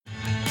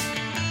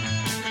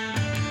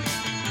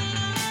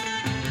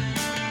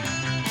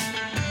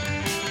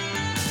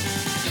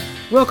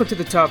Welcome to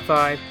the Top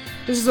 5.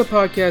 This is a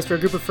podcast where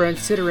a group of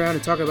friends sit around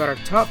and talk about our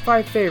top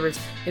 5 favorites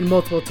in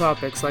multiple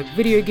topics like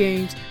video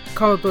games,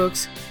 comic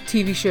books,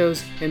 TV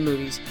shows, and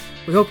movies.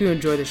 We hope you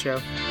enjoy the show.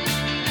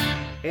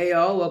 Hey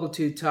y'all, welcome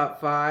to Top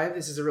 5.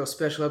 This is a real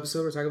special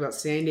episode. We're talking about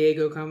San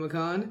Diego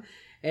Comic-Con.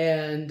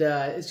 And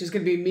it's just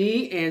going to be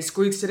me and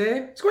Squeaks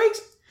today.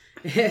 Squeaks!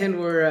 And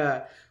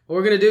what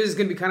we're going to do is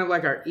going to be kind of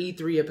like our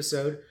E3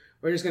 episode.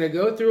 We're just going to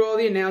go through all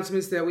the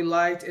announcements that we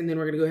liked, and then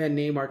we're going to go ahead and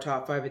name our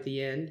top 5 at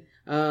the end.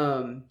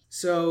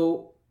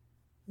 So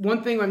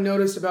one thing I've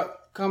noticed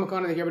about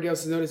Comic-Con, I think everybody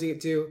else is noticing it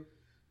too,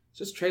 it's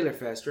just Trailer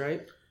Fest,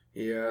 right?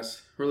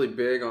 Yes, really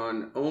big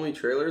on only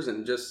trailers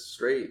and just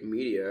straight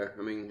media.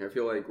 I mean, I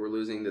feel like we're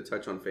losing the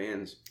touch on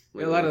fans.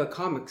 Yeah, a lot of the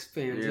comics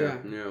fans, yeah.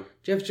 Yeah.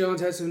 Jeff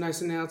Jones had some nice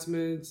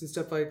announcements and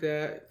stuff like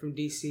that from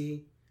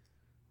DC.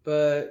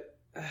 But,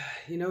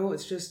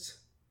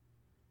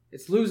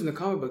 it's losing the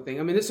comic book thing.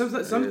 I mean, there's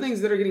some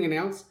things that are getting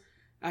announced.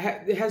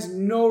 It has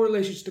no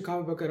relationship to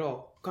comic books at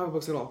all.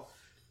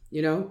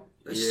 You know?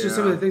 It's just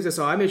some of the things I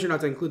saw. I made sure not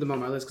to include them on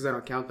my list because I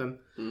don't count them.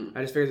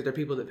 I just figured that they're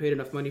people that paid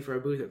enough money for a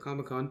booth at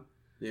Comic-Con.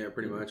 Yeah,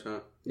 pretty much, huh?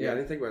 Yeah, I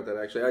didn't think about that,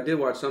 actually. I did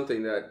watch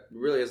something that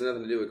really has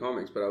nothing to do with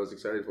comics, but I was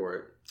excited for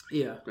it.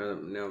 Yeah.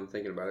 Now I'm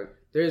thinking about it.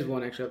 There is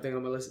one extra thing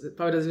on my list. It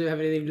probably doesn't have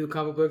anything to do with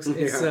comic books.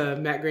 It's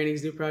Matt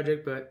Groening's new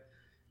project, but...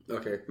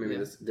 Okay, maybe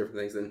that's different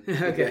things then.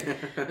 Okay.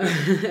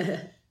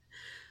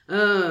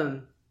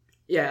 I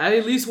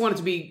at least want it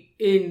to be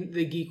in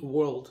the geek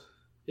world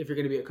if you're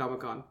going to be at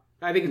Comic-Con.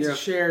 I think it's a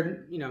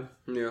shared,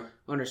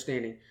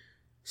 understanding.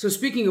 So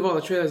speaking of all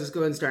the trailers, let's go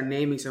ahead and start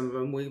naming some of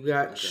them. We've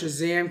got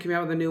Shazam came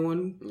out with a new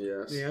one.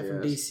 Yes. Yeah,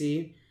 from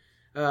DC.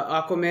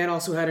 Aquaman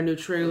also had a new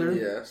trailer.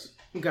 Yes.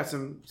 We got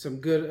some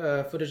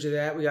good footage of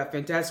that. We got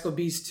Fantastical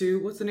Beasts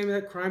 2. What's the name of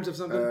that? Crimes of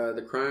something?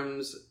 The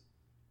Crimes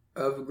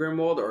of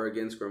Grimwald or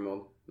Against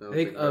Grimwald? I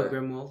think of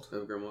Grimwald.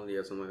 Of Grimwald,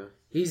 yeah, something like that.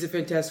 He's the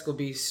Fantastical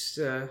Beasts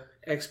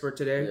expert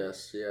today.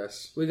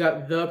 Yes. We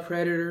got The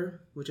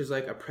Predator, which is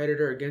like a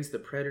predator against the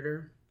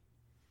predator.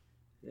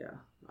 Yeah.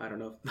 I don't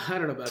know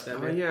about that,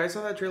 man. Yeah, I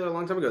saw that trailer a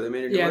long time ago. They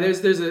made it. Yeah,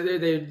 there's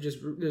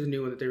a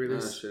new one that they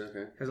released. Oh, shit,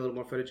 okay. Has a little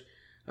more footage.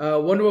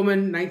 Wonder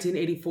Woman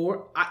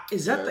 1984.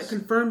 Is that the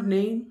confirmed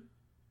name?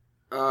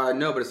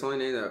 No, but it's the only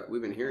name that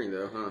we've been hearing,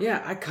 though, huh?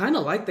 Yeah, I kind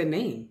of like the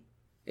name.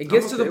 It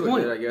gets to the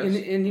point. I guess.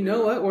 And you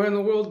know what?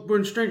 We're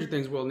in Stranger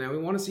Things world now. We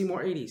want to see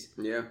more 80s.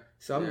 Yeah.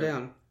 So I'm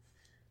down.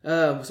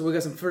 So we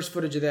got some first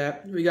footage of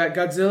that. We got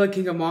Godzilla,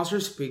 King of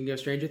Monsters, speaking of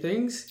Stranger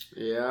Things.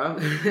 Yeah.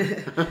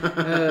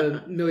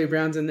 Millie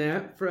Brown's in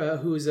that,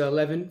 who's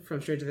 11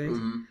 from Stranger Things.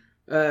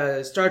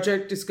 Mm-hmm. Star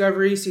Trek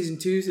Discovery, Season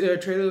 2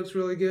 trailer looks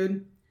really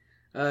good.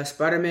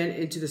 Spider-Man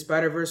Into the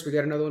Spider-Verse, we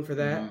got another one for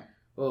that.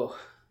 Mm-hmm. Oh,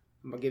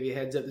 I'm going to give you a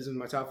heads up. This is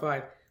my top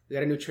 5. We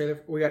got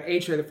a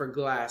trailer for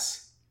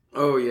Glass.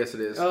 Oh, yes,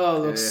 it is.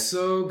 Oh, it looks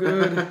so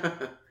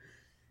good.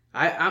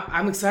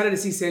 I'm excited to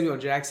see Samuel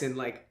Jackson,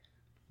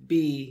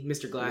 be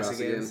Mr. Glass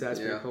again. So that's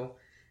pretty cool.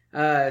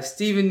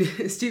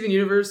 Steven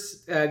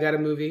Universe got a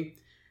movie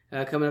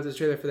coming up. The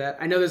trailer for that.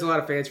 I know there's a lot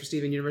of fans for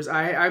Steven Universe.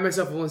 I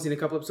myself have only seen a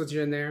couple episodes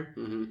here and there.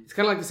 Mm-hmm. It's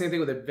kind of like the same thing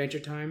with Adventure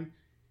Time.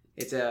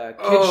 It's a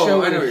kid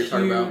show with a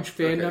huge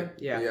fandom.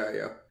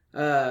 Okay.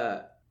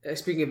 Yeah.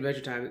 Speaking of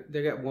Adventure Time,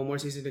 they got one more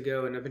season to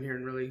go, and I've been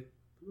hearing really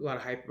a lot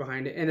of hype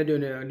behind it. And they're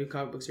doing a new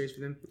comic book series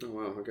for them. Oh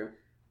wow! Okay.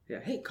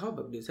 Yeah. Hey, comic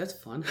book news. That's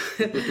fun.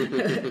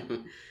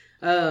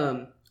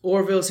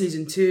 Orville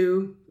Season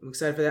 2. I'm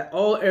excited for that.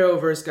 All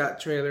Arrowverse got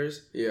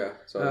trailers. Yeah.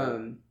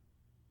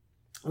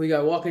 We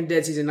got Walking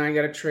Dead Season 9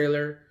 got a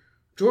trailer.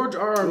 George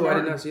R.R. Martin. I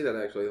did not see that,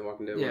 actually, The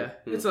Walking Dead one. Yeah.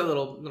 It's a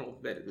little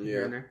bit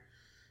here and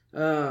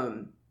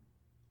there.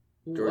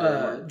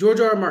 George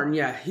R.R. Martin,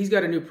 yeah. He's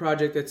got a new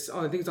project that's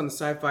I think it's on the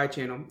Sci-Fi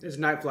Channel. It's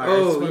Night Flyers.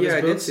 Oh, yeah,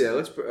 I did see that.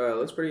 Looks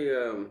pretty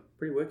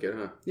wicked,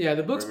 huh? Yeah,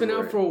 the book's been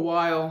out for a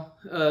while.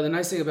 The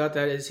nice thing about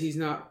that is he's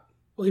not...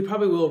 Well, he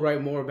probably will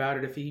write more about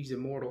it if he's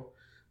immortal.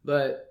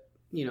 But,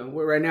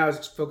 right now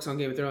it's focused on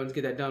Game of Thrones.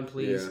 Get that done,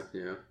 please.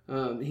 Yeah.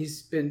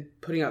 He's been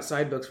putting out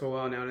side books for a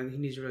while now, and he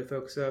needs to really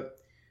focus up.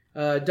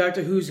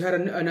 Doctor Who's had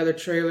another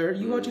trailer.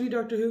 You watch any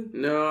Doctor Who?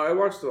 No, I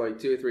watched 2 or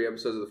 3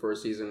 episodes of the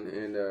first season,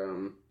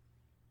 and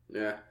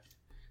yeah.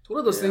 It's one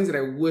of those things that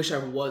I wish I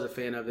was a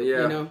fan of it.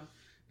 Yeah.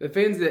 The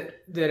fans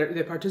that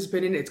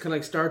participate in it, it's kind of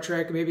like Star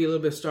Trek, maybe a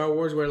little bit of Star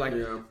Wars, where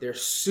they're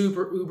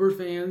super uber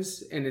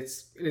fans, and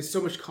it's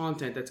so much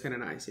content that's kind of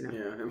nice,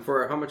 Yeah, and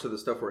for how much of the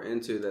stuff we're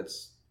into,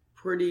 that's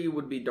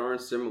would be darn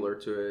similar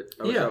to it.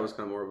 I wish I was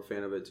kind of more of a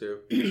fan of it too.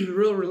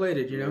 Real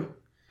related,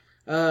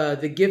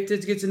 The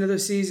Gifted gets another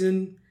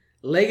season.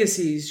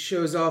 Legacies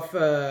shows off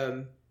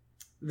their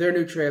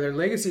new trailer.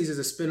 Legacies is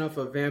a spinoff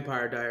of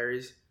Vampire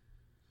Diaries.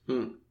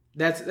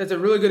 That's a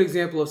really good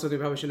example of something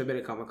probably shouldn't have been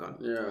at Comic-Con.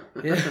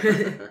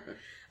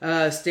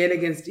 Yeah. Stand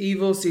Against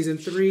Evil Season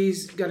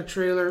 3's got a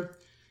trailer.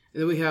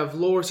 And then we have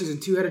Lore Season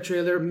 2 had a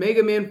trailer.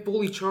 Mega Man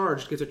Fully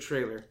Charged gets a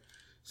trailer.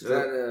 So, is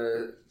that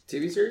a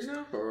TV series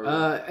now? Or?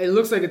 It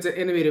looks like it's an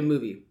animated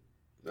movie.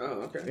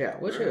 Oh, okay. Yeah,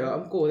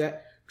 I'm cool with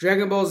that.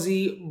 Dragon Ball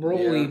Z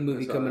Broly Yeah,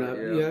 movie I saw coming that, up.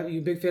 yeah. Yeah,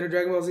 you a big fan of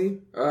Dragon Ball Z?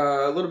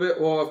 A little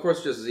bit. Well, of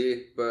course, just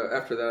Z. But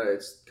after that,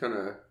 it's kind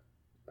of.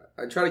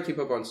 I try to keep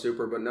up on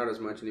Super, but not as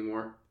much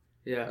anymore.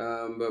 Yeah.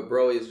 But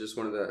Broly is just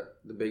one of the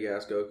big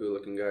ass Goku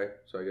looking guy,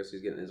 so I guess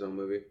he's getting his own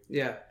movie.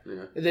 Yeah.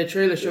 Yeah. The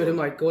trailer showed him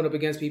like going up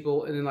against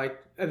people, and then like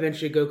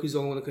eventually Goku's the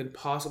only one that could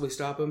possibly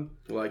stop him.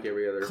 Like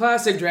every other.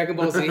 Classic Dragon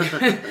Ball Z.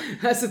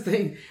 That's the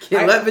thing.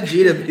 Can't let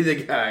Vegeta be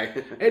the guy.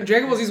 And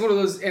Dragon Ball Z is one of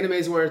those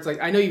animes where it's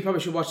like, I know you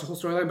probably should watch the whole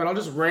storyline, but I'll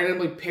just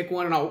randomly pick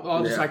one and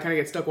I'll just like kind of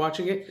get stuck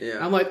watching it.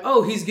 Yeah. I'm like,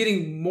 oh, he's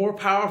getting more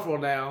powerful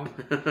now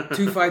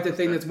to fight the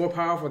thing that's more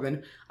powerful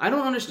than. I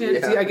don't understand.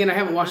 Yeah. See, again, I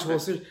haven't watched the whole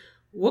series.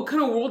 What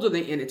kind of world are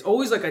they in? It's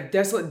always like a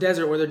desolate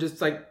desert where they're just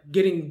like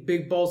getting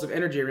big balls of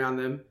energy around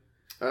them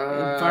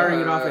and firing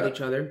it off at each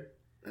other.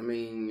 I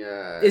mean,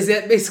 is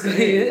that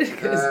basically it?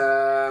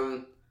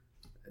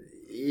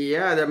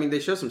 Yeah, I mean, they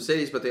show some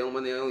cities, but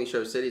when they only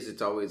show cities,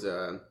 it's always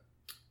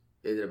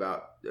it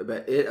about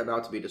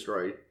to be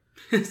destroyed.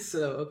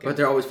 So okay, but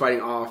they're always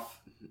fighting off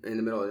in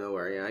the middle of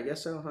nowhere. Yeah, I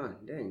guess so, huh?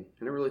 Dang,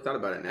 I never really thought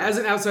about it now. As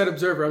an outside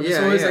observer, I'm just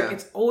always like,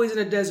 it's always in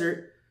a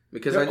desert.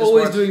 Because they're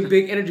always doing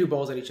big energy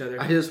balls at each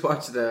other. I just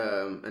watched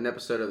an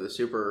episode of the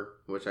Super,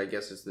 which I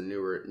guess is the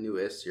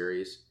newest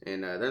series,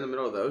 and they're in the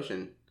middle of the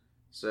ocean.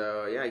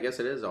 So yeah, I guess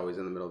it is always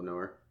in the middle of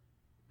nowhere.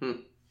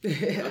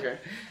 Okay.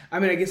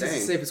 I mean, I guess it's the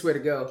safest way to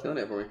go. Killing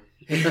it for me.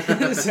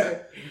 Sorry.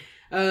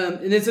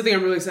 And then something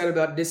I'm really excited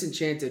about: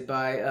 Disenchantment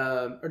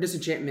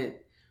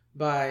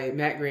by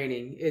Matt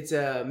Groening. It's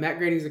Matt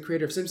Groening is the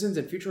creator of Simpsons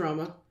and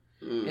Futurama,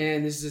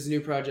 and this is his new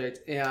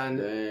project. And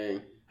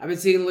dang. I've been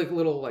seeing like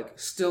little like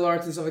still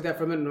arts and stuff like that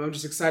from it, and I'm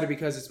just excited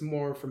because it's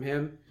more from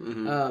him.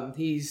 Mm-hmm.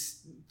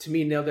 He's to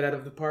me nailed it out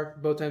of the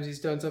park both times he's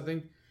done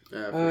something.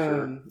 For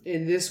sure.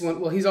 In this one,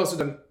 well, he's also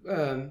done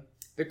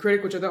The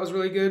Critic, which I thought was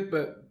really good,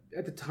 but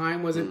at the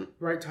time wasn't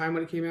the right time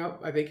when it came out.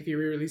 I think if he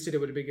re-released it, it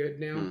would have been good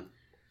now.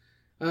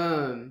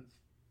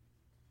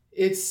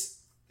 It's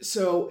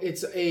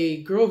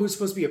a girl who's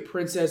supposed to be a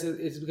princess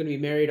is going to be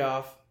married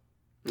off.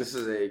 This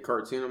is a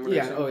cartoon. I'm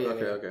yeah. guessing? Oh yeah.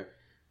 Okay.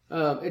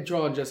 It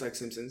drawn just like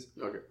Simpsons.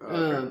 Okay.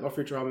 Or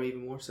Futurama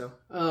even more so.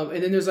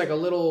 And then there's like a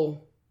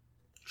little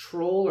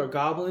troll or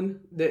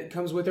goblin that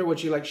comes with her, which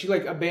she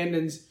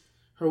abandons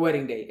her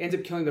wedding day, ends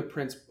up killing the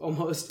prince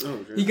almost.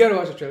 Oh, sure. You gotta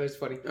watch the trailer; it's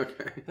funny.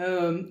 Okay.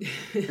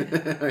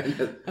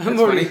 I'm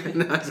already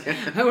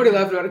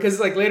laughing about it because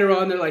like later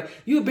on they're like,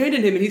 you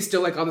abandoned him, and he's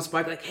still like on the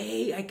spot, like,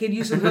 hey, I could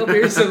use some help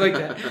here, stuff like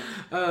that.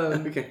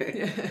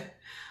 Okay.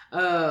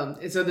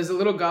 And so there's a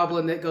little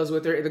goblin that goes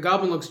with her. The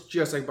goblin looks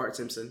just like Bart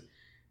Simpson.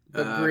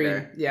 But green.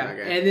 Okay. Yeah.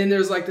 Okay. And then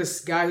there's like this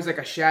guy who's like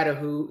a shadow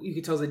who you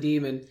can tell is a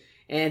demon.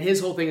 And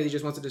his whole thing is he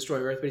just wants to destroy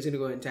Earth, but he's going to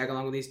go ahead and tag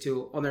along with these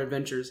two on their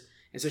adventures.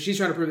 And so she's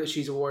trying to prove that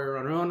she's a warrior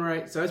on her own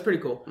right. So it's pretty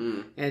cool.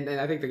 And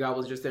I think the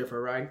goblin's just there for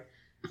a ride.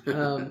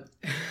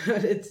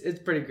 It's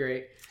pretty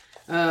great.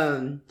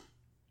 And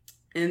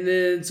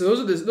then, so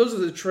those are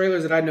the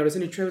trailers that I noticed.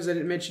 Any trailers I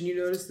didn't mention you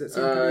noticed?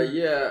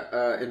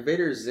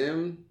 Invader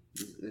Zim.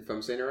 If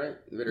I'm saying it right?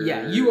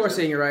 You are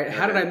saying it right.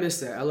 How did I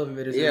miss that? I love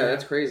Invader Zim. Yeah,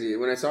 that's crazy.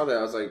 When I saw that,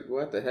 I was like,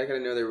 what the heck? I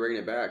didn't know they were bringing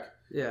it back.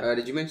 Yeah.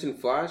 Did you mention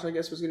Flash, I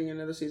guess, was getting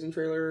another season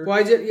trailer? Well,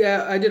 I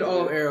did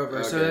all of Arrowverse.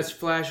 Okay. So that's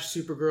Flash,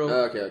 Supergirl.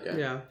 Okay.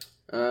 Yeah.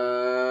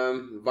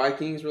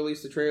 Vikings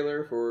released a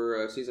trailer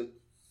for season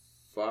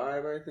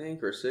 5, I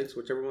think, or 6,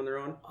 whichever one they're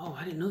on. Oh,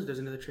 I didn't know that there's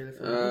another trailer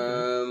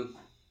for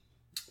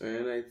that.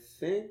 And I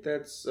think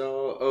that's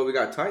all. Oh, we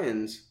got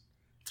Titans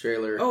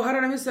trailer. Oh, how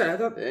did I miss that? I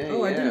thought.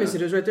 I did miss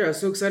it. It was right there. I was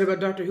so excited about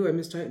Doctor Who. I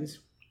missed Titans.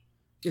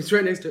 It's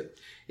right next to it.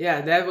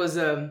 Yeah, that was.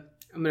 I'm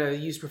gonna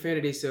use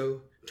profanity,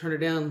 so turn it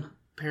down,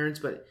 parents.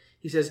 But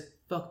he says,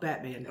 "Fuck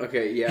Batman."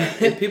 Okay, yeah.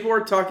 And people are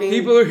talking.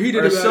 People are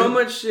heated about so it.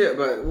 much shit,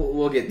 but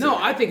we'll get to it. No,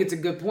 I think it's a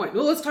good point.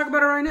 Well, let's talk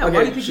about it right now. Okay,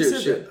 Why do you think he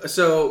said that?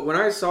 So when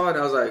I saw it,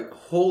 I was like,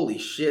 "Holy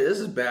shit, this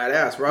is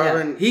badass!"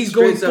 Robin, he's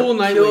going straight up full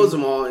Nightwing. kills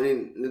them all,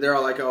 and they're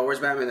all like, "Oh, where's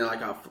Batman?" They're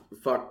like, "Oh,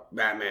 fuck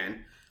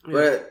Batman." Yeah.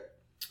 But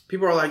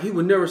people are like, he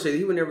would never say that.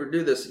 He would never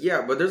do this.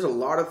 Yeah, but there's a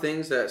lot of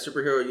things that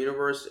superhero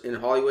universe in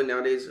Hollywood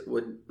nowadays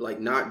would like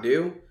not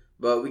do.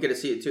 But we get to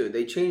see it too.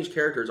 They change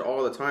characters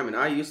all the time, and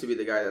I used to be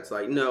the guy that's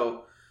like,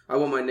 no, I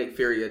want my Nick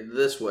Fury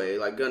this way,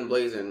 like gun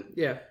blazing.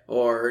 Yeah.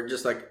 Or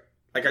just like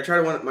I try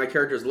to want my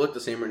characters to look the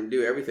same and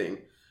do everything.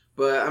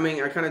 But I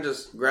mean, I kind of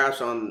just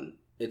grasp on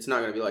it's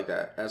not going to be like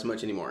that as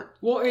much anymore.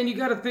 Well, and you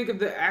got to think of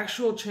the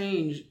actual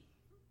change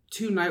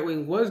to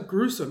Nightwing was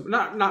gruesome.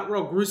 Not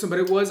real gruesome, but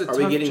it was a tough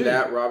change. Are we getting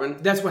that, Robin?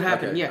 That's what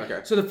happened, okay, yeah.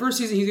 Okay. So the first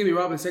season he's going to be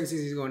Robin, the second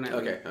season he's going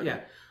Nightwing. Okay.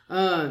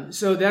 Yeah.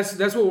 So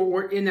that's what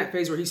we're in that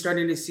phase where he's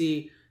starting to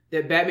see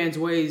that Batman's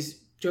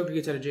ways, Joker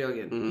gets out of jail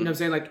again. Mm-hmm. You know what I'm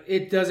saying? Like,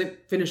 it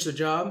doesn't finish the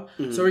job.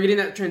 Mm-hmm. So we're getting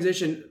that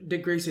transition,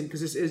 Dick Grayson, because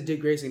this is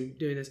Dick Grayson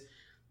doing this.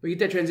 We get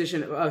that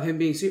transition of him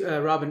being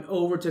Robin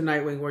over to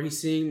Nightwing, where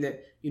he's seeing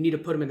that you need to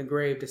put him in the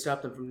grave to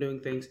stop them from doing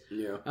things.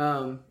 Yeah.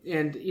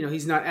 And, you know,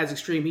 he's not as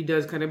extreme. He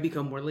does kind of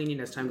become more lenient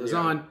as time goes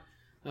on.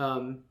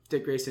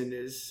 Dick Grayson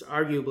is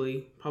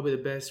arguably probably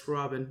the best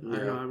Robin. Yeah. I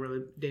don't know, I'm really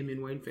a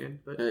Damian Wayne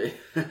fan. But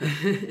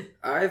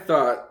I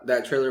thought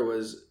that trailer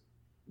was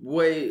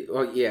way.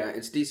 Well, yeah,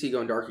 it's DC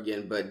going dark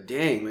again. But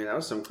dang, man, that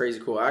was some crazy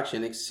cool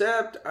action.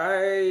 Except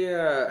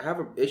I have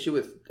an issue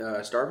with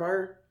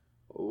Starfire.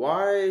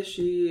 Why is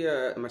she?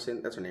 Am I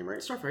saying that's her name right?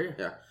 Starfire.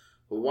 Yeah.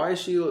 Why is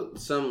she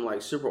some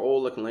like super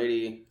old looking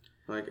lady?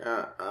 Like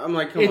I'm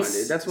like, come on,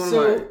 dude. That's one of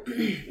my.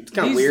 It's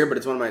kind of weird, but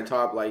it's one of my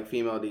top like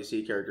female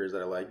DC characters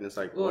that I like, and it's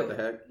like, what the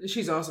heck?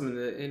 She's awesome in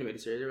the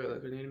animated series. I really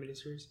like her in the animated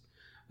series.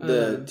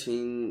 The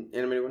teen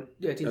animated one.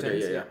 Yeah, Teen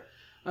Titans. Yeah.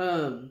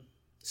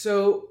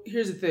 So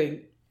here's the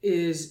thing: it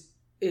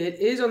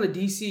is on the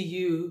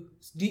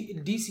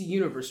DC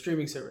Universe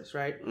streaming service,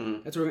 right?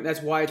 Mm-hmm.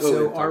 That's why it's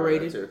so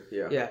R-rated.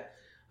 Yeah.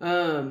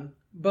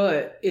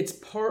 But it's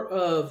part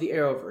of the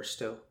Arrowverse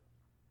still.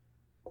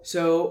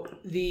 So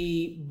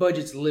the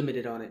budget's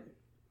limited on it.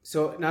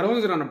 So not only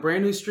is it on a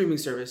brand new streaming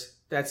service,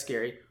 that's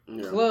scary.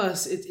 Yeah.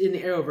 Plus, it's in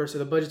the Arrowverse, so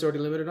the budget's already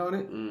limited on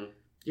it.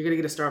 You're gonna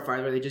get a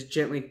Starfire where they just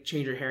gently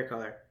change her hair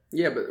color.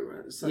 Yeah, but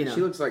like,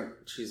 she looks like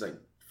she's like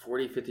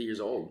 40, 50 years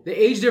old. The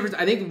age difference,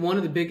 I think one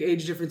of the big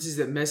age differences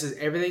that messes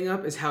everything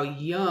up is how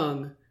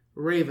young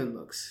Raven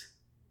looks.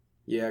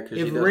 Yeah, because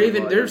if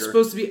Raven, they're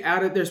supposed to be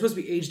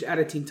aged out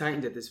of Teen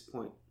Titans at this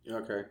point.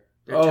 Okay.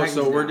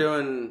 So we're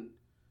doing.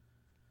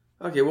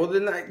 Okay, well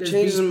then that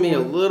changes me a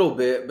little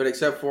bit, but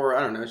except for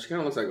I don't know, she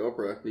kind of looks like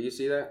Oprah. Do you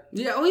see that?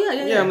 Yeah. Oh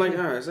yeah. Yeah, I'm like,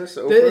 oh, is that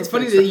Oprah? It's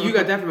funny that you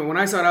got that from it. When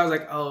I saw it, I was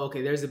like, oh,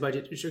 okay, there's the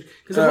budget. Because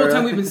the whole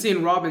time we've been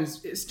seeing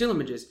Robin's still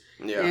images,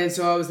 and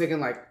so I was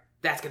thinking like,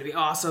 that's gonna be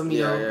awesome.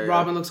 You know,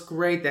 Robin looks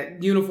great.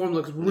 That uniform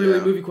looks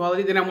really movie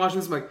quality. Then I'm watching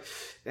this, I'm like,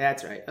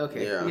 that's right.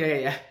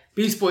 Okay. Yeah.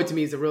 Beast Boy to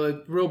me is a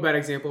real bad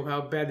example of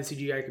how bad the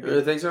CGI can be.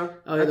 You think so?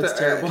 Oh, it looks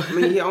terrible. I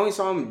mean, he only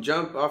saw him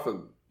jump off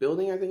a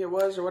building, I think it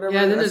was, or whatever.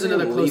 Yeah, and then there's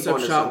another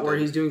close-up shot where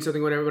he's doing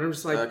something, whatever. But I'm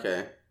just like,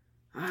 okay,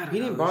 I don't know. He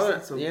didn't bother.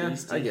 So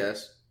I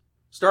guess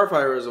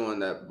Starfire was the one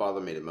that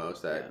bothered me the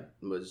most. That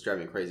was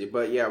driving me crazy.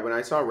 But yeah, when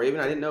I saw Raven,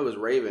 I didn't know it was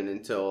Raven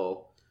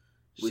until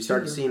we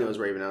started seeing it was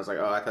Raven. I was like,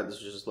 oh, I thought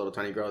this was just a little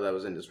tiny girl that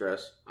was in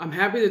distress. I'm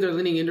happy that they're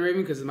leaning into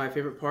Raven because my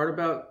favorite part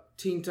about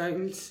Teen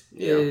Titans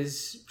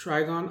is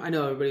Trigon. I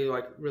know everybody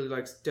really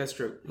likes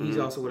Deathstroke. He's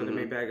also one of the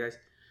main bad guys.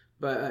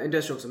 But and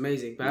Deathstroke's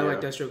amazing. But I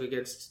like Deathstroke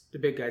against the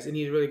big guys, and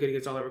he's really good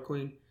against Oliver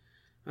Queen.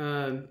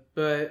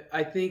 But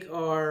I think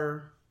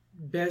our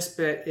best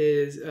bet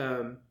is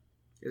a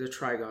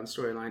Trigon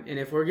storyline, and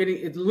if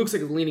it looks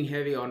like it's leaning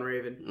heavy on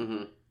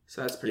Raven,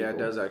 so that's pretty. Yeah, cool.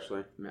 It does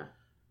actually. Yeah.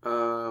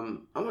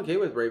 I'm okay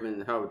with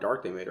Raven how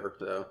dark they made her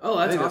though. Oh,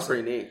 that's awesome. That's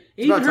pretty neat.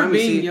 Even her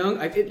being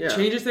young, it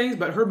changes things,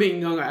 but her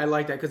being young, I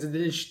like that because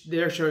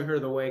they're showing her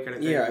the way kind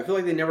of thing. Yeah, I feel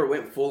like they never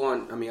went full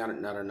on. I mean, I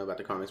don't know about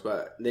the comics,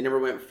 but they never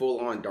went full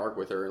on dark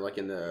with her, like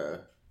in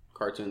the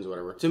cartoons or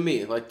whatever. To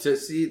me, like to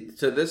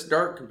this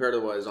dark compared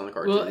to what is on the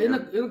cartoon. Well, in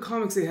the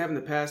comics they have in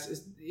the past,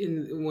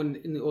 in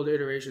the older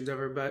iterations of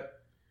her,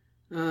 but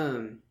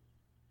on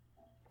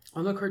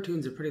the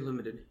cartoons they're pretty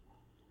limited.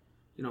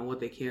 You know what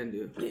they can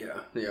do.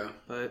 Yeah.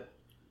 But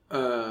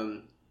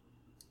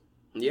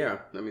yeah,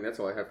 I mean that's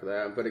all I have for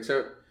that. But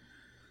except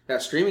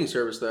that streaming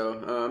service though,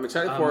 I'm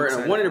excited for it.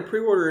 And I wanted to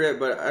pre-order it,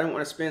 but I don't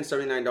want to spend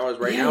 $79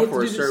 right now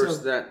for a service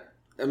that.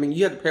 I mean,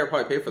 you have to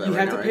probably pay for that. You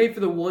have to pay for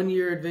the 1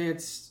 year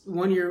advance,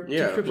 1 year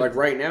subscription. Like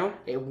right now.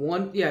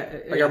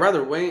 I'd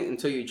rather wait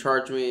until you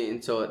charge me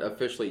until it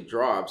officially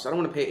drops. I don't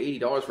want to pay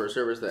 $80 for a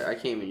service that I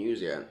can't even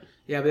use yet.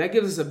 Yeah, but that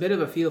gives us a bit of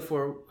a feel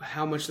for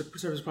how much the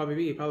service will probably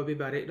be. It'd probably be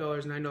about $8,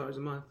 $9 a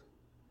month.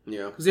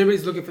 Yeah. Because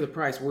everybody's looking for the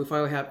price. Well, we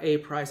finally have a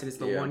price, and it's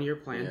the 1 year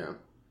plan. Yeah.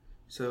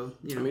 So,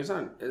 you know. I mean,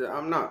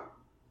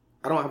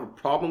 I don't have a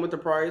problem with the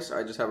price.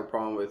 I just have a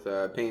problem with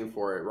paying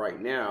for it right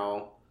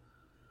now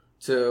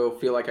to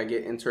feel like I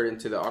get entered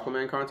into the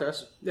Aquaman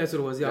contest. That's what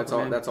it was, That's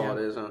all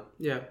it is, huh?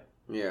 Yeah.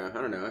 Yeah,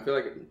 I don't know. I feel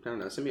like,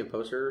 send me a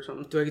poster or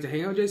something. Do I get to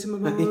hang out with Jason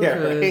Momoa? Yeah,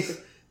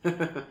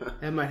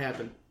 that might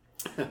happen.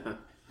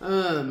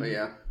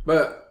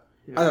 But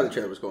I thought the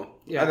trailer was cool.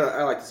 Yeah.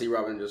 I like to see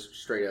Robin just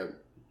straight up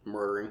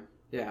murdering.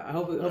 Yeah,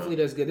 hopefully it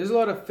does good. There's a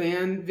lot of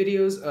fan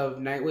videos of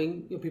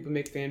Nightwing. You know, people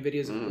make fan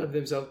videos of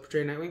themselves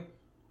portraying Nightwing.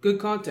 Good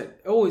content.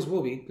 Always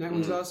will be.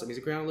 Nightwing's awesome. He's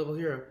a ground level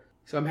hero.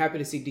 So I'm happy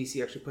to see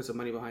DC actually put some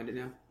money behind it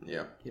now.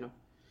 Yeah. You know.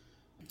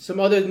 Some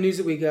other news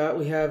that we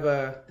have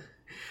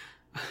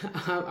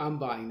I'm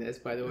buying this,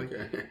 by the way.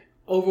 Okay.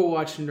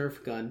 Overwatch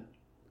Nerf gun.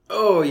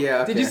 Oh,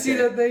 yeah. Did you see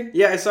that thing?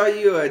 Yeah, I saw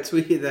you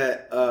tweet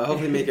that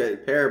hopefully make a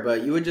pair,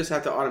 but you would just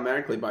have to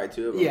automatically buy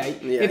 2 of them. Yeah,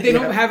 if they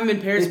don't have them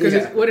in pairs,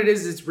 because what it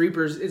is, it's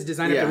Reapers. It's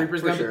designed after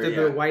Reapers gun,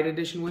 the white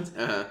edition ones.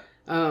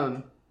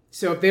 Uh-huh.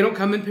 So if they don't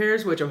come in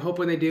pairs, which I'm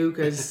hoping they do,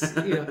 because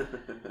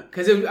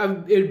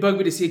it bugged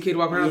me to see a kid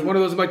walking around with one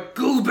of those. I'm like,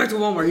 go back to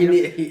Walmart.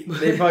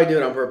 They probably do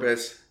it on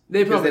purpose.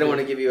 Because they don't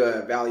want to give you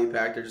a value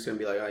pack. They're just going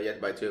to be like, oh, you have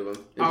to buy 2 of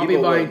them. And I'll be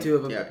buying 2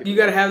 of them. Yeah, you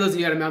got to have those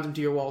and you got to mount them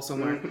to your wall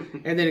somewhere.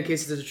 And then in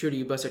case there's a shooter,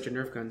 you bust out your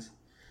Nerf guns.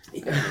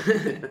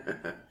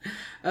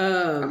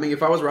 I mean,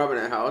 if I was robbing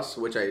a house,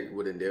 which I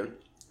wouldn't do,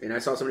 and I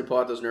saw somebody pull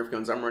out those Nerf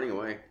guns, I'm running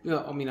away.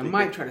 No, I mean, I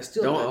might try to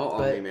steal them.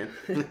 Don't me, man.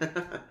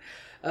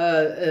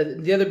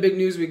 The other big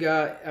news we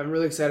got, I'm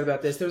really excited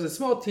about this. There was a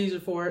small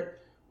teaser for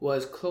it,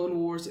 was Clone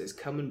Wars is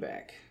coming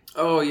back.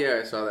 Oh yeah,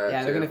 I saw that. Yeah,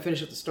 too. they're gonna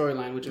finish up the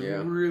storyline, which is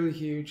really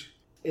huge.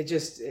 It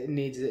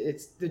needs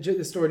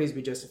the story needs to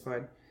be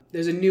justified.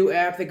 There's a new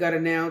app that got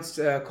announced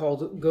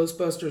called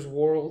Ghostbusters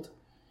World,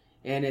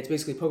 and it's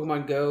basically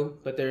Pokemon Go,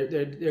 but they're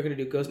gonna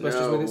do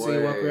Ghostbusters with it. So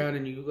you walk around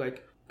and you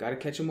like gotta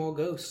catch them all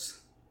ghosts.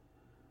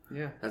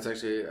 Yeah, that's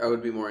actually I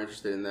would be more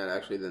interested in that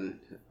actually than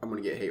I'm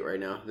gonna get hate right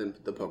now than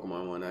the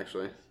Pokemon one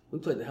actually. We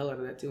played the hell out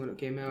of that too when it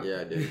came out.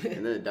 Yeah, I did,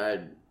 and then it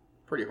died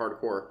pretty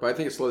hardcore. But I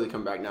think it's slowly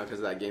come back now because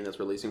of that game that's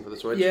releasing for the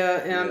Switch. Yeah,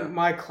 and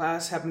my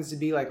class happens to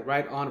be like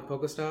right on a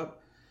Pokestop,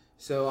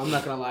 so I'm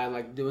not gonna lie, I'm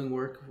like doing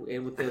work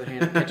and with the other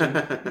hand catching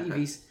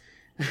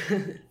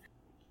EVs.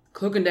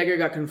 Cloak and Dagger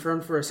got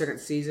confirmed for a second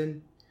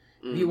season.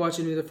 Have you watched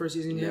any of the first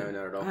season yet? No,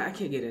 not at all. I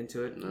can't get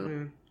into it.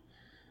 No.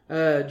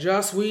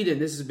 Joss Whedon,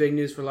 this is big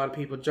news for a lot of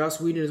people. Joss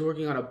Whedon is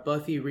working on a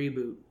Buffy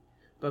reboot.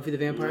 Buffy the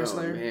Vampire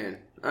Slayer? Man.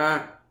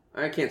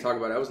 I can't talk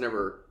about it. I was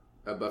never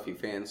a Buffy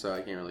fan, so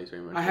I can't really say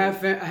much. I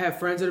have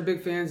friends that are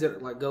big fans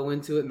that like go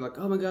into it and like,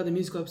 oh my god, the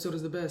musical episode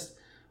is the best.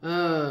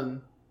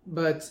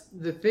 But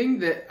the thing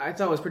that I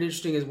thought was pretty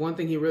interesting is one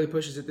thing he really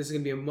pushes that this is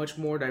going to be a much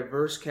more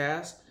diverse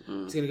cast.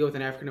 It's going to go with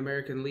an African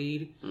American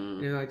lead and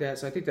anything like that.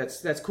 So I think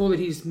that's cool that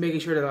he's making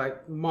sure to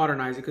like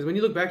modernize it because when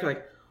you look back, you're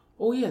like,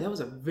 oh yeah, that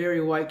was a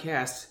very white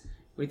cast.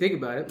 When you think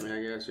about it,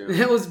 I guess yeah.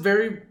 That was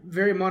very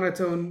very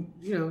monotone.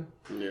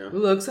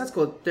 Looks. That's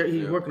cool.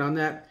 He's working on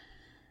that.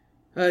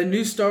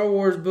 New Star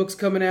Wars books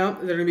coming out.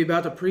 They're going to be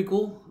about the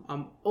prequel.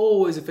 I'm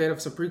always a fan of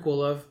some prequel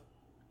love.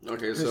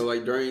 Okay, so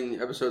like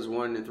during episodes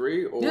 1 and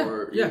 3,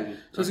 or yeah. So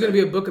there's going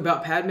to be a book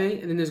about Padme,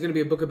 and then there's going to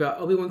be a book about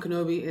Obi-Wan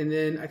Kenobi, and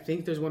then I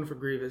think there's one for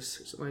Grievous,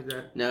 or something like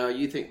that. Now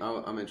you think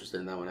I'm interested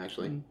in that one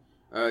actually.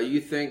 You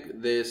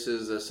think this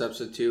is a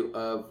substitute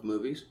of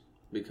movies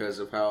because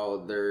of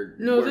how they're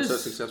so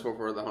successful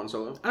for the Han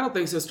Solo? I don't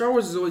think so. Star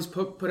Wars has always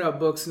put out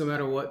books no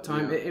matter what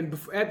time, and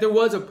there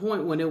was a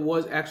point when it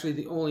was actually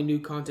the only new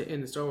content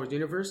in the Star Wars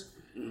universe.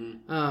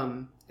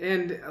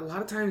 And a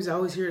lot of times I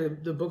always hear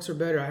the books are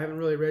better. I haven't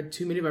really read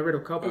too many. I read a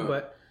couple,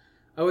 but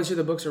I always hear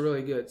the books are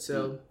really good.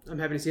 So I'm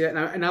happy to see that.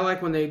 And I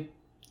like when they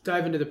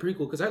dive into the prequel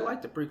because I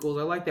like the prequels.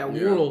 I like that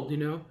world,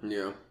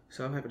 Yeah.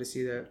 So I'm happy to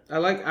see that.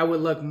 I would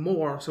like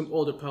more some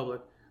Old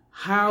Republic.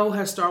 How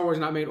has Star Wars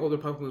not made Old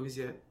Republic movies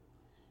yet?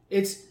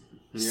 It's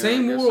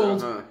same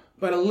world,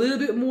 but a little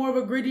bit more of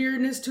a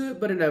grittierness to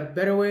it, but in a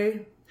better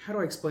way. How do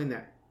I explain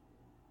that?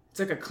 It's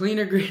like a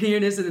cleaner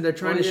grittierness than they're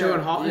trying to show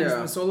in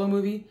the Solo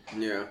movie.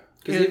 Yeah.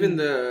 Because even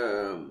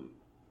the...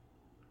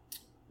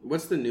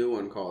 what's the new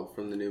one called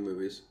from the new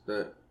movies?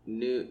 The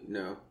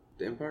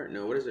Empire?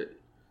 No, what is it?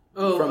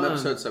 Oh, from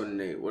episode 7 and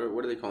 8.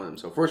 What do they call them?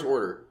 So First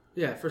Order.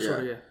 Yeah, First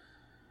Order, yeah.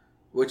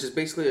 Which is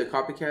basically a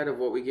copycat of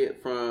what we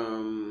get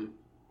from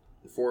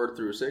 4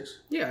 through 6.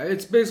 Yeah,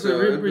 it's basically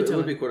retelling. It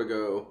would be cool to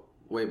go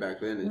way back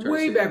then. And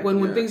way back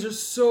when things are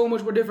so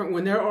much more different.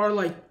 When there are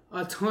like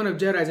a ton of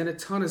Jedis and a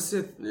ton of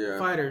Sith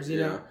fighters, you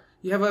know.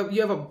 You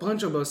have a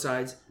bunch on both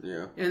sides.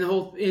 Yeah. And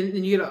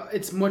and you get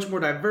it's much more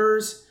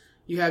diverse.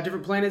 You have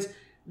different planets.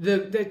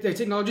 The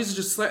technology is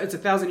just it's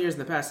 1,000 years in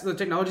the past. The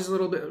technology is a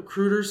little bit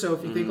cruder. So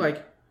if you think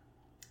like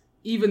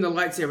even the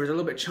lightsabers are a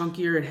little bit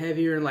chunkier and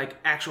heavier and like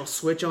actual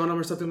switch on them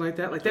or something like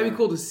that. Like that'd be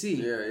cool to see.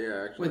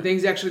 Yeah. Actually. When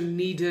things actually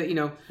need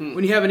to,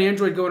 when you have an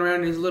android going around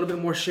and he's a little bit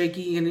more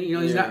shaky and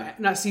he's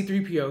not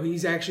C-3PO.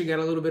 He's actually got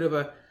a little bit of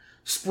a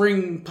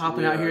spring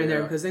popping out here and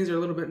there because things are a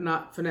little bit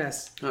not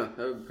finesse. Huh,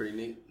 that would be pretty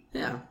neat.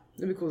 Yeah.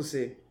 That'd be cool to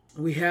see.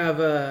 We have,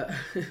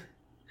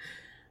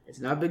 it's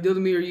not a big deal to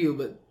me or you,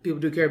 but people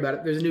do care about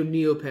it. There's a new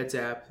Neopets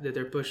app that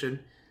they're pushing.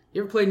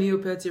 You ever play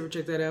Neopets? You ever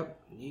check that out?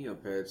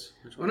 Neopets?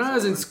 When I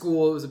was in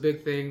school, it was a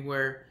big thing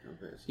where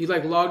you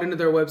like logged into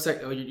their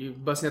website. Oh, you're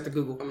busting out the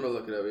Google. I'm going to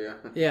look it up,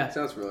 yeah. Yeah.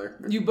 Sounds familiar.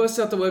 You bust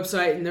out the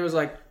website and there was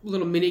like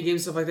little mini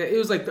games, stuff like that. It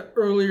was like the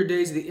earlier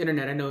days of the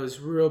internet. I know it was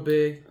real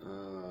big.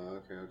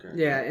 Okay.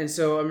 Yeah, and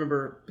so I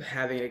remember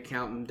having an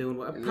account and doing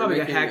what probably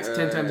got hacked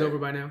 10 times over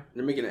by now.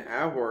 They're making an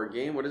app or a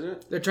game? What is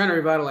it? They're trying to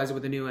revitalize it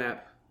with a new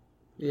app.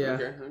 Yeah.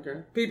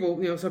 Okay.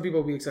 People, some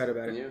people will be excited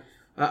about it.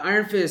 Yeah.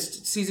 Iron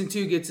Fist Season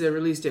 2 gets a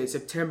release date,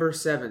 September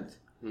 7th.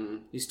 Mm-hmm.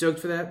 You stoked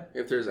for that?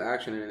 If there's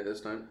action in it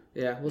this time.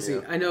 Yeah, we'll see.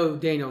 I know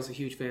Daniel's a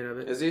huge fan of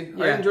it. Is he?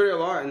 Yeah. I enjoyed it a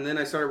lot, and then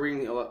I started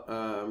reading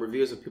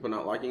reviews of people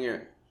not liking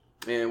it.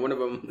 And one of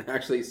them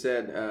actually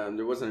said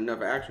there wasn't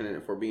enough action in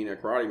it for being a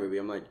karate movie.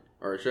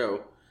 Or a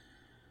show.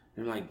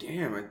 And I'm like,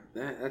 damn,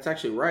 that's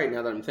actually right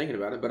now that I'm thinking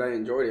about it. But I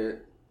enjoyed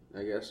it,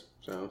 I guess.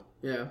 So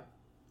yeah.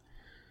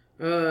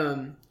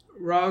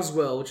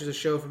 Roswell, which is a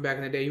show from back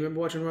in the day. You remember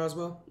watching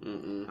Roswell?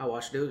 Mm-mm. I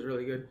watched it. It was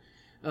really good.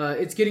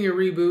 It's getting a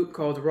reboot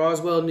called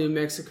Roswell, New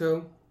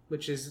Mexico,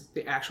 which is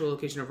the actual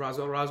location of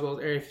Roswell. Roswell,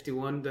 Area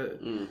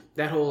 51.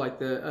 That whole like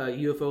the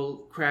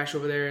UFO crash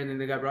over there, and then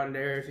they got brought into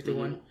Area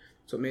 51.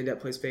 So it made that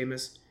place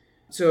famous.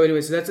 So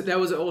anyway, that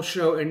was an old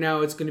show, and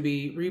now it's going to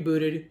be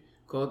rebooted.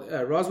 Called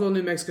Roswell,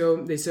 New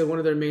Mexico. They said one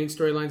of their main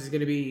storylines is going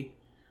to be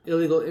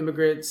illegal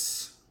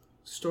immigrants'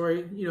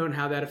 story, and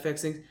how that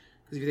affects things.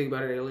 Because if you think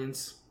about it,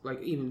 aliens,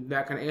 like even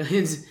that kind of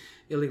aliens,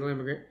 illegal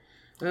immigrant.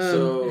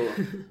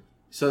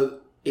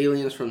 So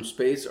aliens from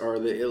space are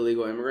the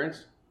illegal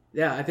immigrants?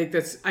 Yeah, I think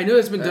I know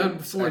that's been done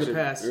before in the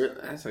past.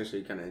 That's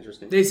actually kind of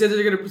interesting. They said that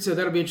they're going to, so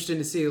that'll be interesting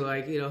to see,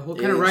 like, what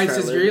kind of rights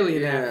does your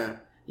alien have?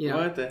 Yeah.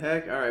 What the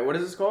heck? All right, what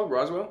is this called?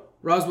 Roswell?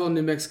 Roswell,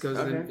 New Mexico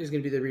is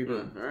going to be the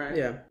reboot. All right.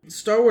 Yeah.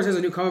 Star Wars has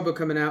a new comic book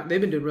coming out. They've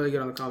been doing really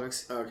good on the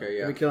comics. Okay,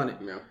 yeah. They've been killing it.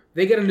 Yeah.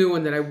 They get a new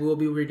one that I will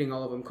be reading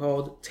all of them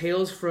called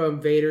Tales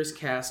from Vader's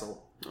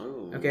Castle.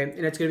 Oh. Okay,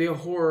 and it's going to be a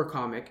horror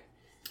comic.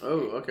 Oh,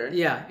 okay.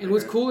 Yeah, and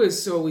what's cool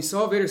is, so we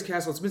saw Vader's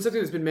Castle. It's been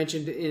something that's been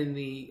mentioned in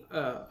the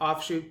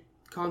offshoot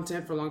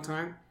content for a long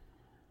time.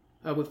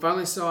 We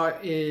finally saw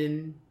it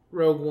in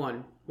Rogue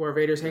One, where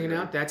Vader's hanging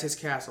out. That's his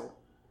castle.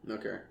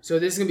 Okay. So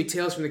this is going to be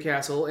Tales from the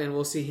Castle, and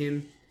we'll see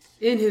him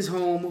in his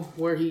home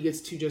where he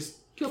gets to just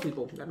kill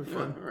people. That'd be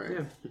fun. All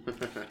right.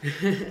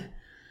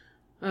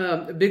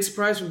 Yeah. A big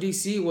surprise from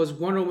DC was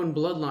Wonder Woman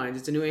Bloodlines.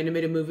 It's a new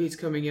animated movie. It's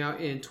coming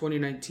out in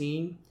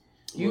 2019.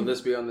 Will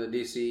this be on the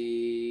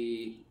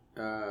DC...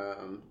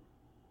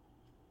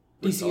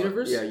 DC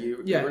Universe? Yeah,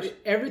 Universe?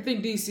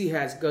 Everything DC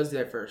has goes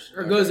there first,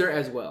 or goes there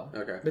as well.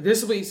 Okay. But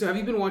this will be... So have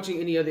you been watching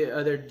any of the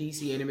other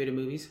DC animated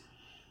movies?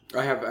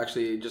 I have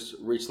actually just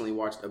recently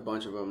watched a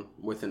bunch of them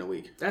within a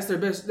week. That's their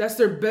best. That's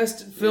their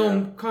best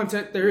film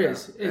content there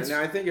is. And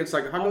I think it's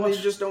like, how come they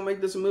just don't make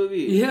this a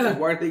movie? Yeah. Like,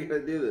 why are they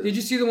gonna do this? Did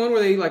you see the one where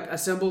they like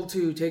assemble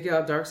to take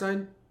out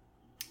Darkseid?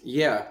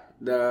 Yeah.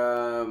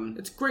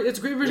 It's great. It's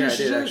a great version of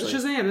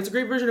Shazam. It's a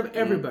great version of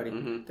everybody.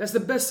 Mm-hmm. That's the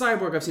best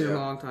Cyborg I've seen in a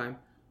long time.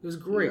 It was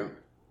great.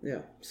 Yeah.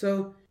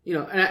 So.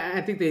 And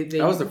I think they...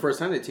 That was the first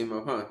time they teamed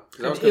up, huh?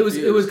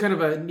 It was kind of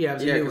a... Yeah,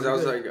 because I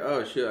was like,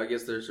 oh, shit, I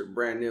guess they're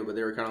brand new. But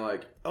they were kind of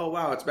like, oh,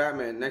 wow, it's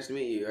Batman. Nice to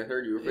meet you. I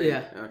heard you were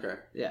famous. Yeah. Okay.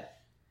 Yeah.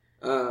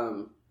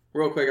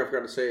 Real quick, I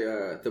forgot to say,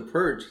 the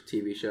Purge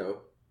TV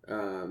show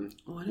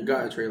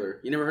got a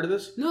trailer. You never heard of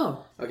this?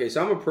 No. Okay,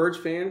 so I'm a Purge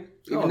fan.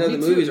 Even though the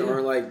movies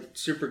aren't, like,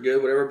 super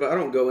good, whatever. But I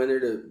don't go in there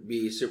to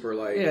be super,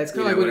 like... Yeah, it's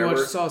kind of like when you watch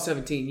Saw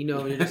 17.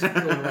 You're just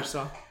going to watch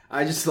Saw.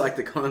 I just like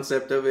the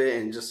concept of it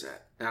and just...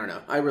 I don't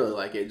know. I really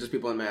like it. Just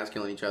people in masks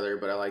killing each other,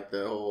 but I like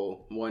the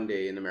whole one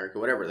day in America,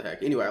 whatever the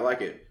heck. Anyway, I like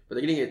it. But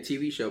they're getting a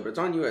TV show, but it's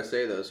on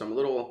USA, though, so I'm a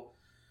little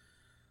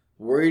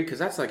worried because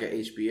that's like a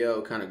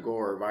HBO kind of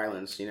gore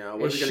violence, What are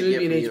we going to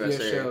get from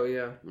USA? Show,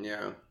 yeah.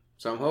 Yeah.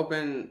 So I'm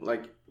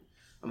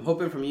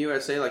hoping from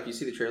USA, like you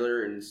see the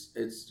trailer and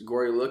it's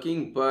gory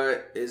looking,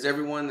 but is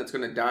everyone that's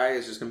going to die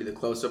is just going to be the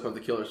close-up of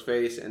the killer's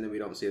face and then we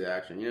don't see the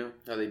action,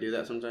 How they do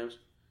that sometimes?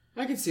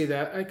 I could see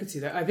that.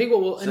 I think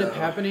what will end up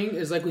happening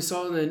is like we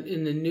saw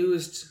in the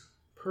newest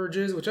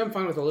Purges, which I'm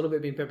fine with a little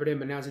bit being peppered in,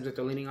 but now it seems like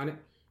they're leaning on it,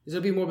 is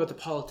it'll be more about the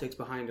politics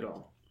behind it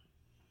all.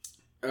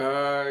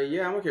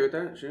 Yeah, I'm okay with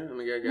that. Sure.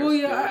 I guess. Well,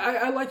 yeah,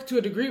 I like it to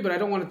a degree, but I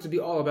don't want it to be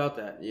all about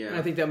that. Yeah. And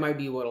I think that might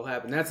be what'll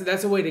happen.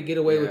 That's a way to get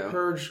away with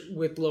Purge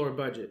with lower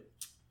budget.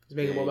 Just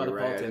make it more about the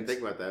politics. I didn't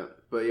think about that.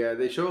 But yeah,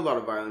 they show a lot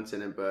of violence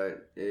in it,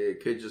 but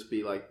it could just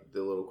be like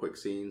the little quick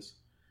scenes.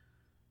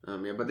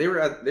 But they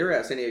were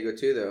at San Diego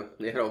too, though.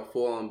 They had a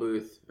full-on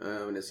booth,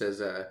 and it says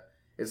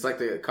it's like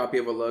the copy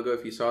of a logo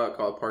if you saw it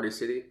called Party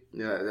City,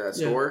 that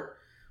store.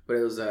 But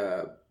it was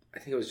I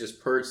think it was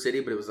just Purge City,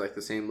 but it was like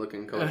the same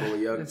looking colorful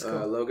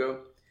cool.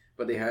 Logo.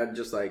 But they had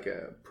just like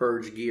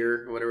Purge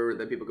gear or whatever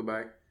that people could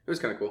buy. It was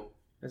kind of cool.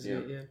 That's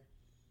neat, yeah.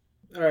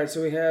 All right,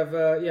 so we have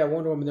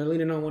Wonder Woman. They're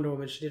leaning on Wonder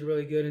Woman. She did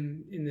really good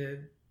in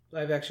the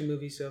live action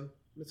movie, so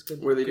that's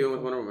good. What are they doing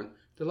with Wonder Woman?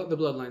 The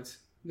Bloodlines.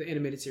 The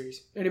animated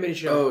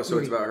show. Oh, so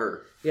it's about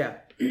her. Yeah.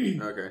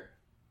 Okay.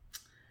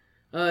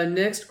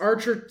 Next,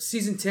 Archer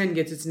Season 10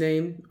 gets its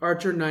name,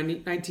 Archer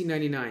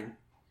 1999.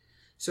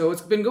 So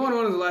what's been going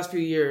on in the last few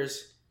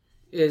years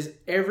is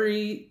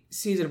every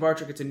season of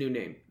Archer gets a new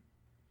name.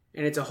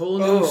 And it's a whole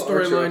new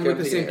storyline with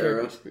the same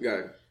characters. Got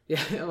it.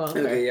 Yeah, well,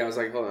 okay. Yeah, I was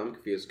like, hold on, I'm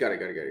confused. Got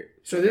it.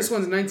 So this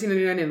one's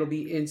 1999 and it'll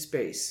be in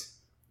space.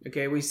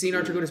 Okay, we've seen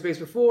Archer go to space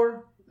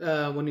before.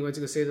 When he went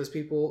to go save those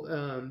people.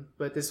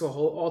 But this will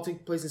all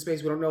take place in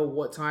space. We don't know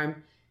what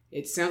time.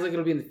 It sounds like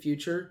it'll be in the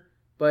future,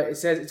 but it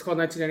says it's called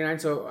 1999,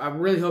 so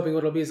I'm really hoping what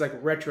it'll be is like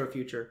retro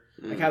future,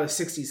 like how the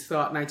 60s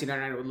thought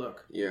 1999 would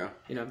look. Yeah.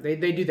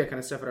 They do that kind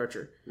of stuff at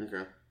Archer.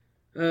 Okay.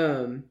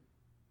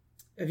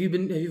 Have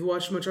you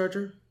watched much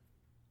Archer?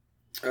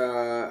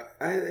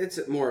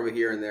 It's more of a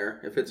here and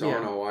there. If it's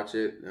on, I'll watch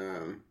it.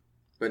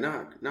 But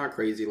not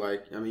crazy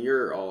like,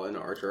 you're all into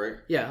Archer, right?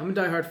 Yeah, I'm a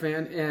diehard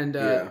fan, and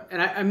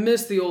I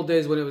miss the old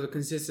days when it was a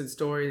consistent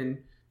story and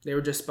they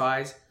were just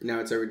spies. Now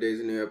it's every day's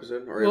a new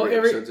episode? Or every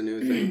episode's a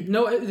new thing?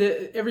 No,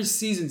 every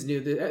season's new.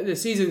 The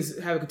seasons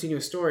have a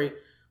continuous story,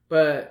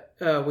 but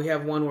we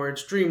have one where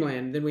it's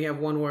Dreamland, then we have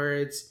one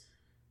where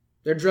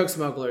they're drug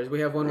smugglers,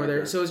 we have one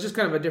where so it's just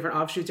kind of a different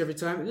offshoots every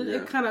time.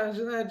 It kind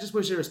of, I just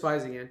wish they were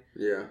spies again.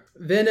 Yeah.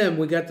 Venom,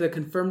 we got the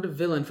confirmed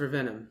villain for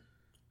Venom.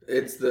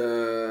 It's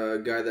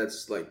the guy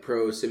that's like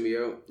pro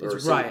symbiote.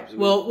 It's right.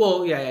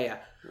 Well, yeah.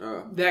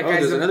 That guy's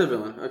there's another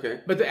villain.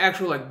 Okay. But the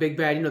actual like big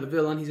bad, the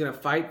villain he's gonna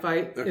fight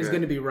is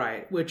gonna be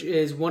Right, which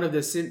is one of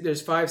the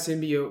there's 5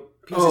 symbiote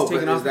pieces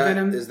taken off of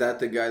Venom. Is that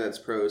the guy that's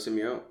pro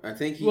symbiote? I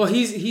think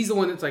he's the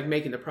one that's like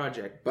making the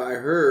project. But I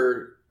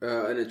heard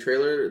in a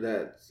trailer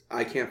that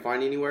I can't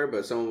find anywhere,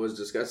 but someone was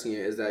discussing it,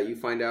 is that you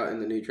find out in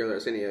the new trailer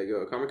at San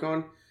Diego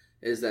Comic-Con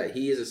is that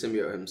he is a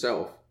symbiote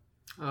himself.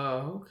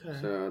 Oh, okay.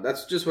 So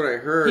that's just what I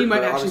heard. He might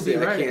but actually be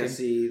right. I can't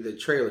see the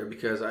trailer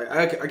because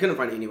I couldn't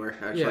find it anywhere,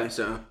 actually.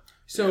 Yeah.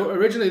 So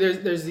originally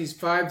there's these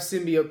 5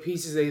 symbiote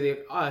pieces they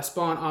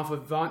spawn off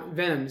of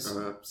Venom's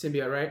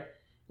symbiote, right?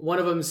 One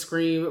of them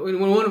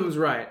one of them's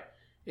right.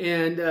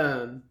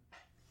 And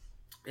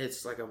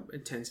it's like an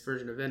intense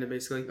version of Venom,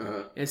 basically.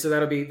 And so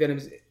that'll be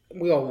Venom's.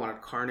 We all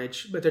wanted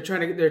Carnage, but they're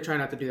trying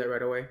not to do that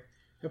right away.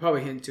 They'll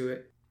probably hint to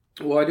it.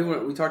 Well,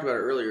 we talked about it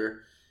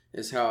earlier,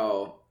 is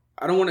how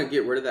I don't want to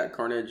get rid of that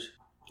Carnage,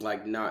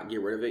 like not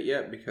get rid of it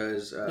yet,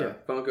 because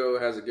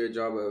Funko has a good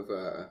job of,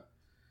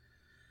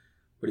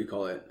 what do you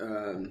call it?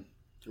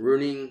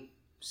 Ruining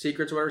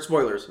secrets or whatever.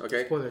 Spoilers,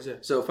 okay? Spoilers, yeah.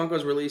 So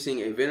Funko's releasing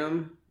a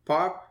Venom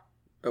pop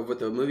with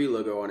the movie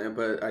logo on it,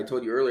 but I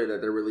told you earlier that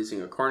they're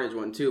releasing a Carnage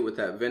one too with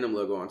that Venom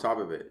logo on top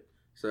of it.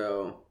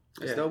 So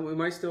we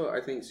might still,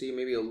 I think, see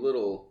maybe a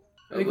little.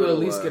 I think we'll at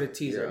least get a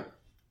teaser.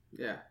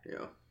 Yeah.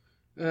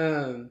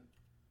 I'm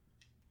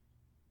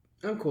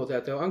cool with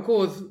that though. I'm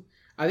cool with.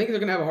 I think they're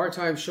gonna have a hard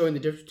time showing the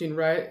difference between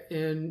Riot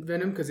and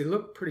Venom because they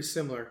look pretty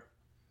similar.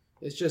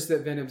 It's just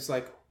that Venom's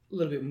like a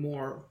little bit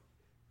more.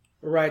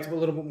 Riot's a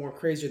little bit more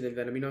crazier than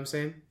Venom. You know what I'm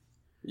saying?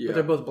 Yeah. But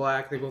they're both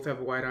black. They both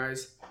have white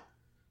eyes.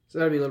 So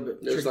that'll be a little bit.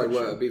 It's like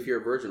what, a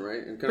beefier version, right?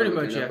 And kind pretty of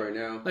much, yeah. Right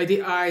now. Like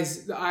the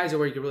eyes are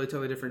where you can really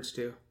tell the difference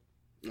too.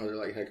 Oh, they're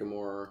like hecka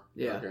more.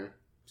 Yeah. Okay.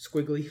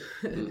 Squiggly.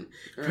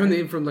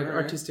 Right. From like an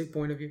artistic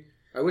point of view.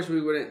 I wish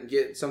we wouldn't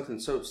get something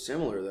so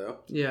similar though.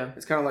 Yeah.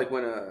 It's kind of like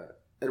when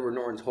Edward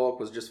Norton's Hulk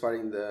was just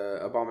fighting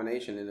the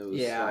Abomination, and it was.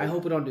 Yeah, like, I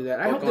hope we don't do that.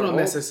 I hope they don't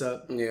mess us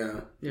up.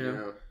 Yeah. You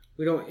know,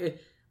 we don't.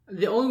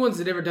 The only ones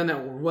that ever done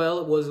that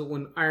well was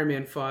when Iron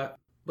Man fought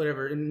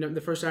whatever in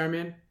the first Iron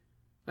Man.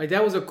 Like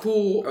that was a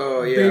cool,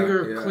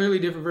 bigger, clearly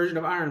different version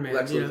of Iron Man.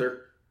 Lex Luthor.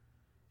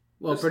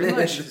 Well, pretty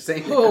much. The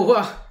same. Oh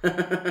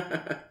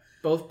wow.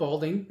 Both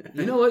balding.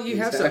 You know what? You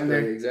have something there.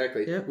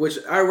 Exactly. Yep. Which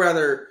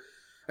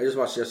I just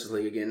watched Justice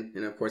League again,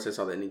 and of course I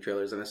saw the ending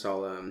trailers, and I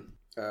saw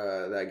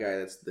that guy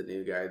that's the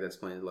new guy that's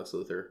playing Lex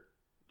Luthor.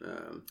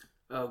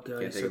 Oh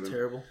god, he's so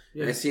terrible.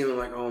 Yeah. And I see him, I'm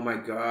like, oh my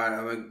god.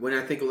 I'm like, when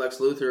I think of Lex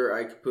Luthor,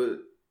 I could put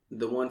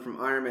the one from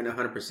Iron Man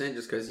 100%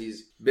 just because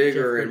he's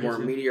bigger and more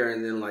meatier,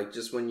 and then like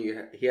just when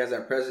he has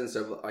that presence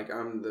of like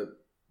I'm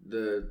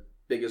the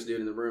biggest dude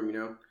in the room, you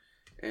know.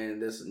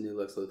 And this new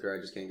Lex Luthor,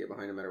 I just can't get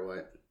behind no matter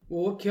what.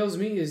 Well, what kills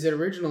me is that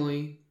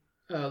originally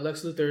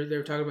Lex Luthor, they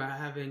were talking about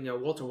having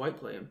Walter White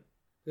play him.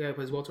 The guy who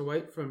plays Walter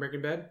White from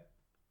Breaking Bad.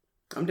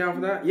 I'm down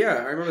for that. Yeah,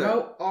 I remember that.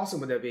 How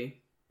awesome would that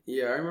be?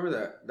 Yeah, I remember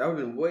that. That would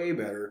have been way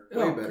better.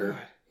 Way better.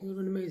 God. It would have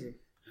been amazing.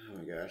 Oh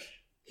my gosh.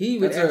 He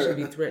would actually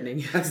be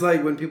threatening. That's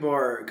like when people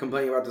are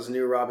complaining about this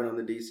new Robin on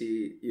the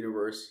DC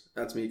universe.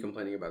 That's me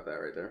complaining about that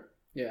right there.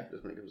 Yeah.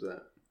 Just when it comes to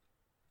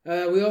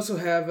that. We also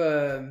have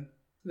the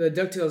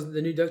DuckTales,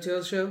 the new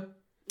DuckTales show.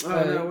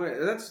 Oh, no, wait.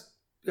 That's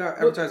got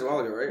advertised a while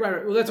ago, right?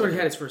 Right. Well, that's already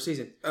had its first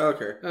season. Oh,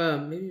 okay.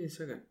 Maybe a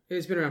second.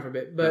 It's been around for a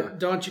bit. But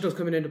Don Cheadle's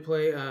coming in to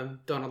play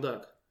Donald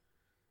Duck.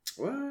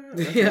 What?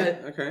 Okay. Yeah.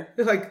 Okay.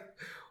 Like,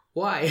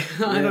 why?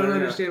 I don't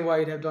understand why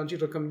you'd have Don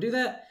Cheadle come do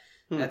that.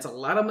 That's a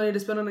lot of money to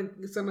spend on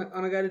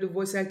a guy to do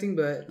voice acting,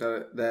 but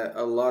that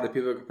a lot of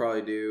people could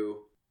probably do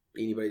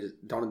anybody's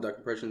Donald Duck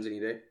impressions any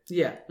day.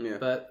 Yeah.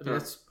 But I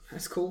mean,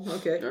 that's cool.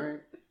 Okay. All right.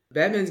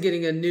 Batman's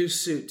getting a new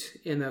suit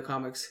in the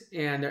comics,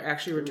 and they're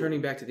actually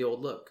returning back to the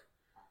old look.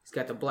 He's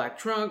got the black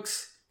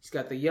trunks. He's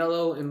got the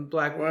yellow and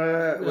black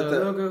with the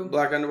logo.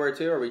 Black underwear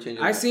too? Or are we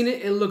changing? I've seen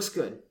it. It looks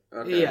good.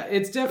 Okay. Yeah,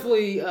 it's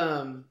definitely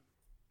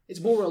it's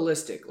more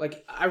realistic.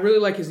 Like I really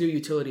like his new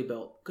utility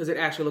belt because it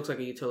actually looks like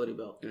a utility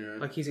belt. Yeah.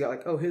 Like he's got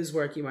like, oh, here's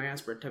where I keep my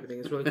aspirin type of thing.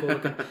 It's really cool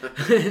looking.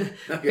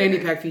 Fanny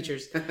pack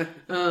features.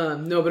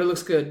 No, but it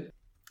looks good.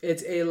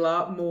 It's a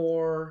lot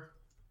more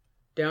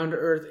down to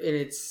earth, and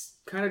it's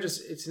kind of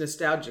just it's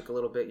nostalgic a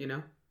little bit, you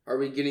know. Are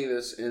we getting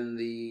this in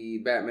the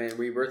Batman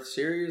Rebirth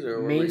series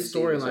or main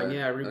storyline?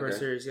 Yeah, Rebirth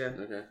series. Yeah.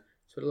 Okay.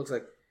 That's what it looks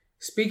like.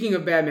 Speaking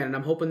of Batman, and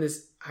I'm hoping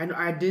this.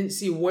 I didn't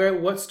see what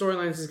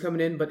storyline this is coming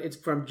in, but it's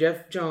from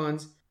Jeff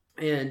Johns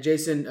and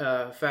Jason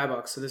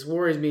Fabok. So this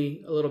worries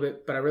me a little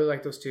bit, but I really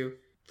like those two.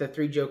 The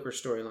 3 Joker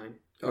storyline.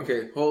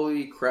 Okay,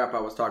 holy crap! I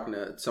was talking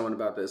to someone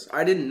about this.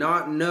 I did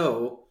not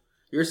know.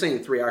 You're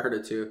saying 3. I heard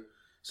it 2.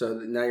 So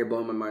now you're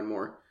blowing my mind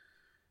more.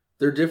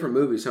 They're different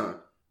movies, huh?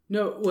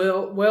 No,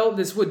 well,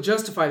 this would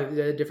justify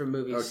the different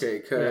movies. Okay,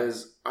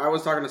 because I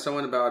was talking to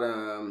someone about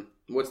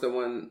what's the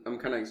one I'm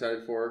kind of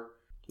excited for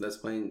that's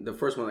playing the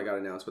first one that got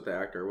announced with the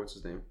actor. What's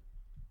his name?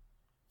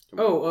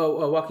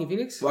 Joaquin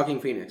Phoenix. Joaquin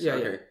Phoenix. Yeah,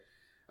 okay. Yeah.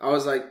 I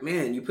was like,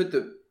 man, you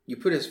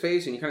put his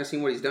face and you kind of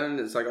seen what he's done. And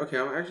it's like, okay,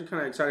 I'm actually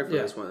kind of excited for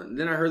this one. And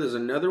then I heard there's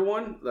another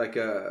one. Like,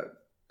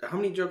 how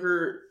many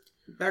Joker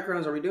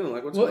backgrounds are we doing?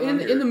 Like, what's going on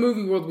here? In the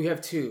movie world, we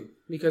have 2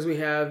 because we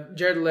have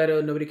Jared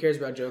Leto. Nobody cares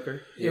about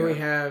Joker. Yeah. And we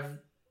have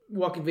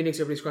Joaquin Phoenix.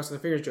 Everybody's crossing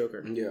their fingers.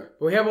 Joker. Yeah.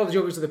 But we have all the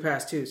Jokers of the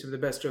past too. Some of the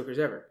best Jokers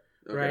ever.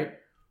 Okay. Right.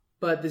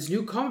 But this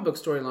new comic book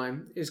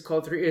storyline is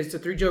called it's the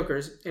Three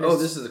Jokers. And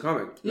this is a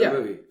comic, yeah,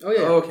 movie. Oh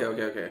yeah. Oh,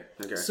 okay.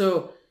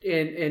 So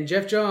and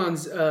Jeff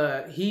Johns,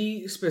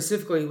 he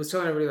specifically was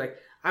telling everybody like,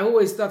 I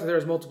always thought that there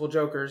was multiple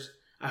Jokers.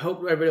 I hope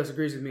everybody else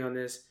agrees with me on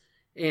this.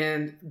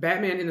 And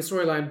Batman in the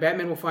storyline,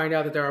 Batman will find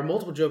out that there are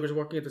multiple Jokers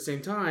working at the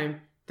same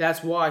time.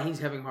 That's why he's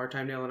having a hard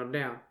time nailing them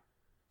down.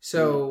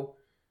 So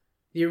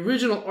the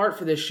original art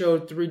for this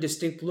showed 3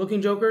 distinct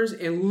looking Jokers,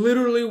 and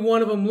literally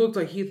one of them looked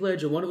like Heath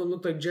Ledger, one of them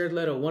looked like Jared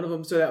Leto, one of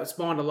them, so that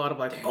spawned a lot of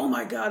like, oh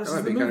my god, this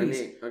is the movies.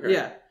 Neat. Okay.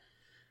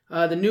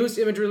 Yeah. The newest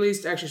image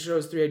released actually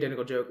shows 3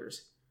 identical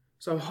Jokers.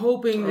 So I'm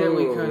hoping that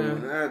we kind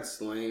of...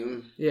 That's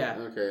lame. Yeah.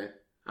 Okay.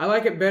 I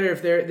like it better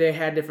if they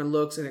had different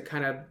looks and it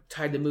kind of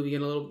tied the movie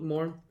in a little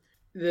more.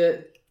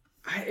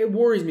 It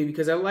worries me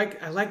because I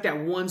like that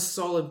one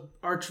solid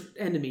arch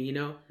enemy, you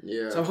know?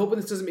 Yeah. So I'm hoping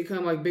this doesn't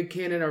become like big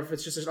canon or if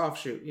it's just an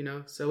offshoot, you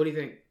know? So what do you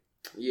think?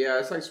 Yeah,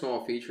 it's like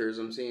small features.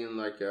 I'm seeing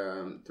like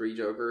 3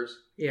 Jokers.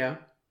 Yeah.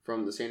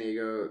 From the San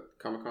Diego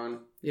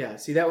Comic-Con. Yeah,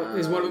 see that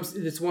is one of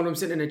them. It's one of them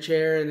sitting in a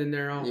chair and then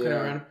they're all kind of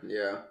around.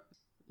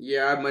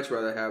 Yeah, I'd much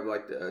rather have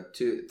like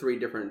 3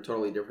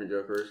 totally different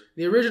Jokers.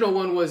 The original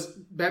one was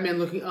Batman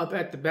looking up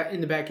at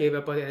in the Batcave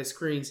up at his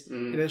screens,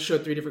 and it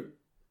showed 3 different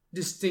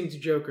distinct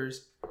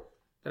Jokers.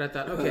 That I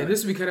thought, okay,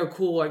 this would be kind of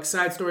cool, like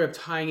side story of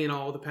tying in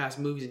all the past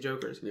movies and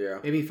Jokers. Yeah.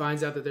 Maybe he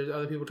finds out that there's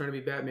other people trying to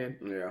be Batman.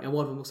 Yeah. And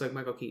one of them looks like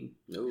Michael Keaton.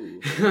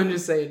 Ooh. I'm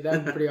just saying,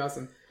 that'd be pretty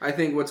awesome. I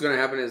think what's going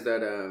to happen is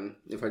that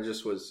if I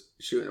just was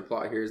shooting a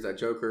plot here, is that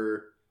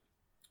Joker.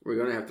 We're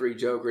going to have 3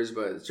 Jokers,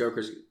 but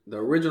the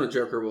original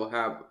Joker will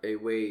have a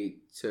way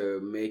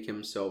to make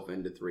himself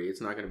into 3.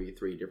 It's not going to be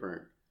 3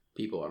 different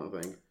people, I don't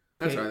think.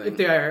 That's what I think.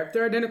 If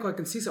they're identical, I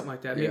can see something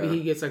like that. Maybe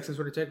he gets like some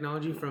sort of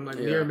technology from like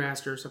Mirror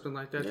Master or something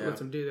like that that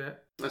lets him do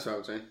that. That's what I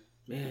would say.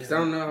 Man, because I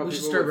don't know how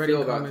people would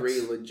feel about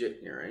 3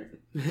 legit, you're right?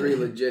 3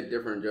 legit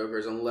different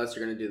Jokers, unless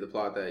you're going to do the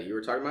plot that you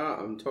were talking about.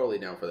 I'm totally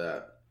down for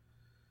that.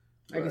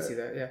 I can see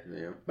that, yeah.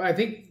 But I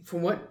think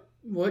from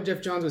what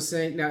Jeff Johns was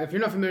saying, now if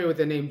you're not familiar with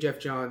the name Jeff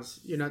Johns,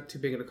 you're not too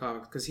big into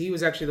comics because he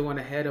was actually the one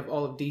ahead of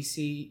all of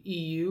DC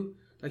EU.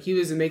 Like he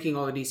was making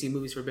all the DC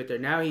movies for a bit there.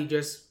 Now he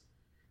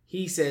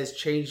says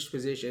changed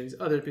positions.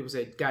 Other people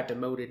say got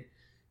demoted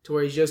to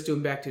where he's just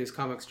doing back to his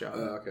comics job.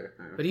 Okay.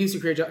 But he used to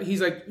create jobs.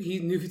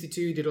 He's New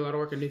 52, did a lot of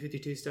work on New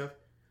 52 stuff.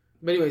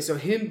 But anyway, so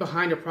him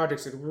behind a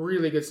project's a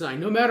really good sign.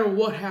 No matter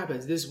what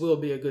happens, this will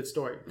be a good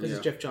story because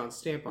it's Jeff Johns'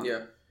 stamp on it.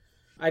 Yeah.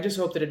 I just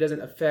hope that it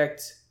doesn't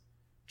affect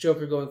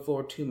Joker going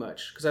forward too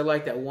much because I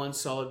like that one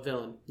solid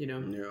villain, you know?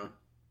 Yeah.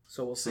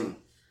 So we'll see. All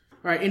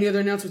right, any other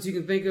announcements you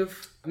can think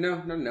of?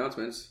 No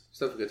announcements.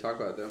 Stuff we could talk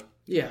about, though.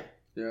 Yeah.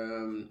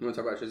 You want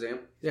to talk about Shazam?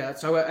 Yeah,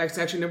 let's talk about it's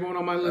actually number 1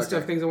 on my list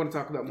of things I want to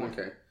talk about more.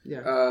 Okay.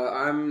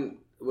 Yeah.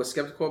 Was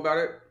skeptical about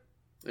it,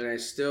 and I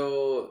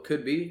still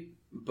could be,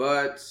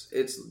 but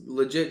it's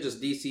legit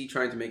just DC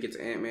trying to make its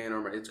Ant-Man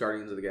or its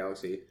Guardians of the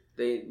Galaxy.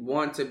 They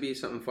want to be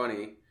something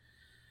funny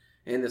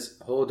in this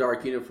whole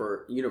dark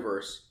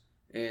universe.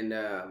 And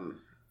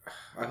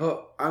I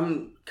hope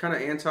I'm kind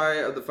of anti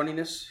of the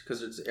funniness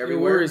because it's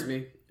everywhere. It worries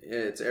me.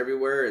 It's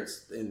everywhere.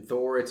 It's in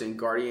Thor. It's in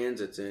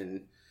Guardians. It's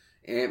in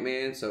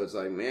Ant-Man. So it's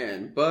like,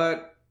 man,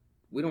 but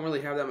we don't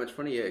really have that much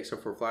funny yet,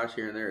 except for Flash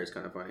here and there. It's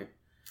kind of funny.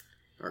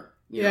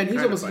 And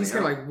he's kind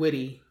of like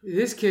witty.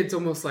 This kid's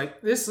almost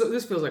like this.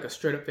 This feels like a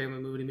straight up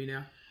family movie to me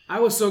now.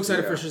 I was so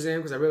excited for Shazam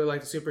because I really like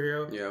the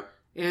superhero. Yeah.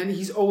 And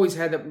he's always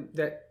had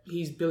that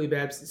he's Billy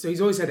Babs, so he's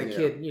always had that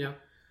kid, you know.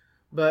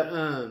 But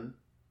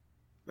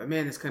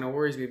man, this kind of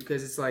worries me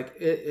because it's like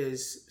it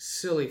is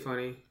silly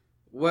funny.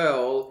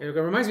 Well, it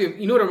reminds me of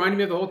what it reminded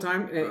me of the whole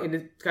time, and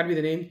it's got to be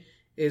the name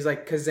is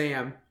like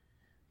Kazam.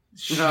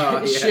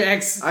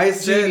 Shaq's I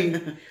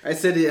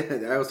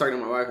was talking to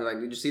my wife. I was like,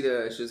 "Did you see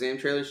the Shazam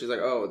trailer?" She's like,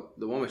 "Oh,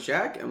 the one with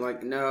Shaq." I'm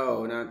like,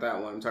 "No, not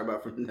that one. I'm talking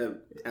about from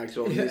the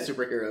actual new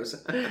superheroes."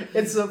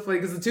 It's so funny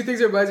because the 2 things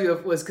it reminds me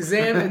of was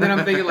Kazam, and then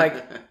I'm thinking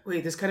like,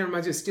 wait, this kind of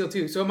reminds me of Steel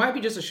 2. So it might be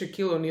just a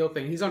Shaquille O'Neal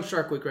thing. He's on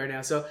Shark Week right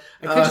now, so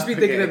I could just be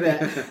thinking of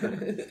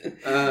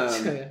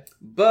that.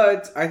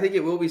 But I think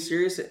it will be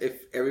serious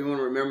if everyone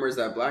remembers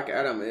that Black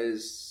Adam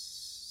is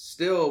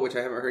still, which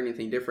I haven't heard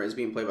anything different, is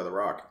being played by The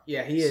Rock.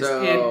 Yeah, he is.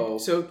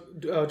 So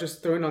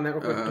just throwing on that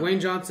real quick,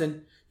 Dwayne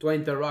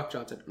The Rock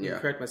Johnson. Let me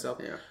correct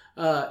myself.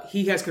 Yeah.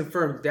 He has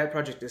confirmed that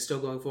project is still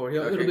going forward.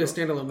 It'll be a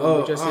standalone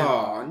movie just him.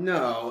 Oh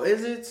no,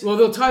 is it? Well,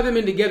 they'll tie them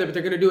in together, but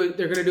they're gonna do it.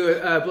 They're gonna do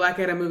a Black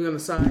Adam movie on the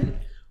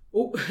side.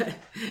 Oh,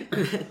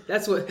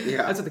 that's what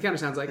the counter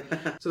sounds like.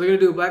 So they're gonna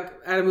do a Black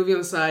Adam movie on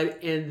the side,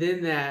 and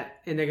then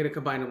and they're gonna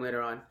combine them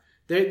later on.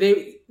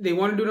 They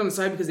want to do it on the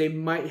side because they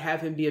might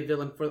have him be a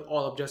villain for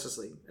all of Justice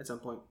League at some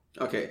point.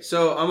 Okay,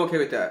 so I'm okay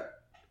with that.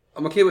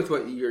 I'm okay with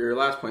what your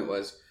last point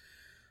was.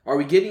 Are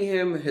we getting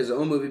him his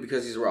own movie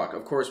because he's Rock?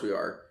 Of course we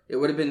are. It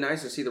would have been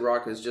nice to see The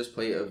Rock as just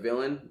play a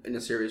villain in a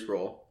serious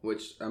role,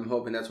 which I'm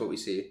hoping that's what we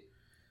see.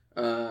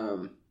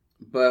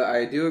 But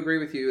I do agree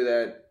with you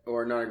that,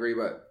 or not agree,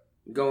 but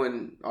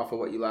going off of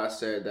what you last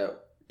said,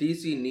 that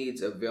DC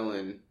needs a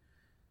villain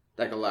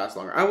that can last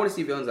longer. I want to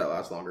see villains that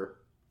last longer.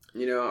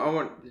 You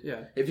know,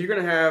 if you're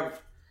going to have,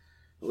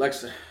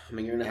 Lex. I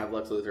mean, you're gonna have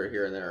Lex Luthor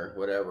here and there,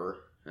 whatever.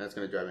 That's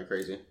gonna drive me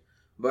crazy.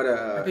 But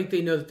I think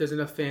they know that there's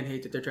enough fan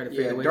hate that they're trying to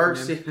fade away from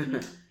him.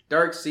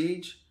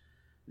 Darkseid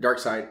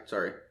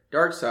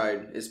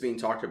is being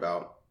talked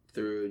about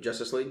through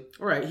Justice League.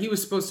 Right, he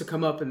was supposed to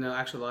come up in the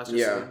actual last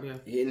Justice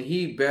League. Yeah, and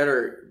he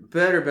better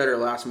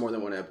last more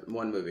than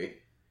one movie.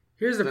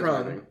 Here's the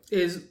problem: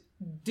 is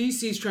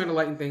DC's trying to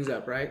lighten things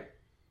up, right?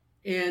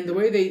 And the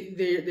way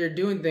they're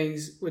doing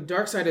things with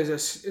Darkseid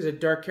is a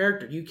dark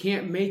character. You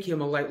can't make him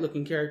a light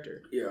looking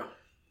character. Yeah.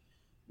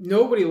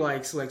 Nobody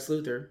likes Lex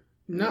Luthor.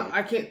 No,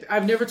 I can't.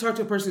 I've never talked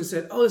to a person who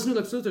said, "Oh, this new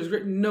Lex Luthor is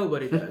great."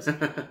 Nobody does.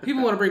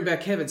 People want to bring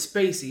back Kevin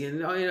Spacey,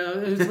 and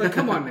it's like,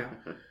 come on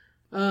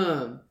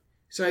now.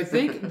 So I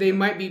think they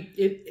might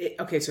be.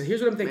 Okay, so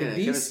here's what I'm thinking. Man,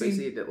 DC, Kevin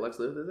Spacey did Lex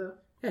Luthor though.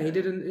 Yeah, he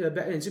did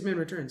in Superman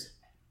Returns.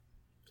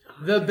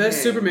 The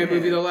best Superman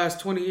movie of the last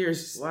 20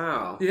 years.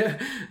 Wow. Yeah.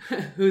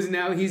 He's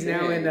now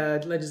in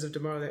Legends of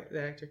Tomorrow,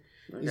 the actor.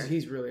 Okay.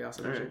 He's really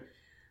awesome, actually.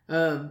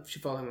 Right.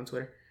 Should follow him on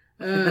Twitter.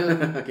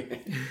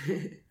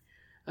 Okay.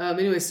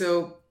 Anyway,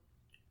 so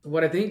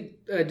what I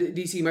think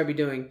DC might be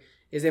doing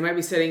is they might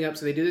be setting up,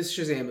 so they do this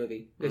Shazam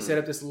movie. They set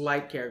up this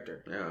light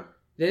character. Yeah.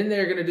 Then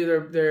they're going to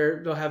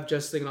do they'll have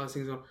Justice League and all these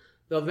things going.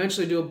 They'll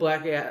eventually do a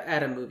Black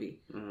Adam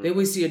movie. Mm-hmm. Then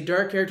we see a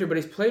dark character, but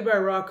he's played by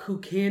Rock, who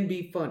can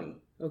be funny.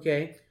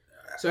 Okay?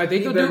 So I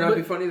think they'll not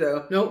be funny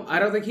though. No, I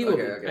don't think he will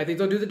be. Okay. I think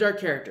they'll do the dark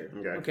character.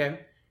 Okay.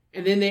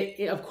 And then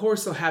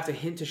they'll have to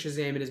hint to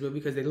Shazam in his movie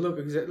because they look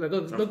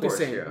the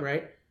same,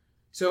 right?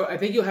 So I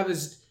think you'll have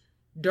this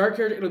dark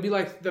character. It'll be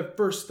like the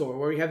first Thor,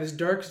 where you have this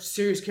dark,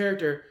 serious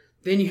character.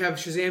 Then you have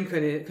Shazam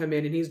come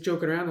in, and he's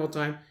joking around the whole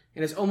time,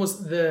 and it's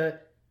almost the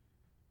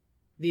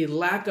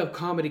lack of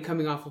comedy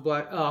coming off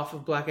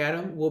of Black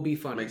Adam will be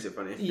funny. Makes it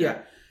funny.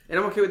 Yeah. And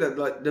I'm okay with that.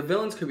 Like, the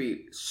villains could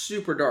be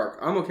super dark.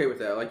 I'm okay with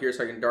that. Like you're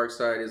saying,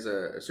 Darkseid is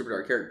a super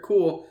dark character.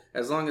 Cool,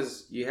 as long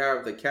as you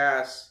have the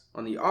cast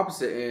on the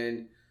opposite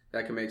end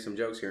that can make some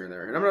jokes here and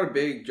there. And I'm not a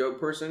big joke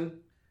person,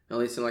 at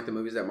least in like the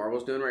movies that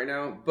Marvel's doing right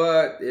now.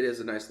 But it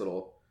is a nice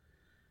little.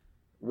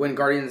 When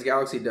Guardians of the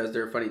Galaxy does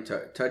their funny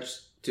touch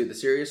to the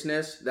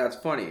seriousness, that's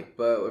funny.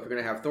 But if you're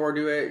gonna have Thor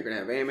do it, you're gonna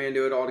have Ant-Man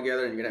do it all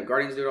together, and you're gonna have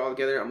Guardians do it all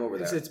together, I'm over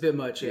that. It's a bit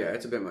much. Yeah,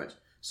 it's a bit much.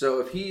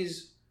 So if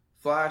he's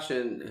Flash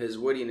and his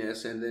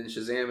wittiness, and then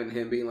Shazam and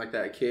him being like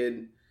that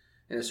kid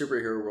in a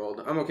superhero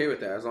world, I'm okay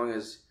with that as long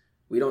as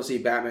we don't see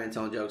Batman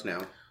telling jokes now.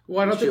 Well,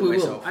 I don't think we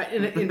will.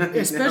 And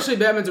especially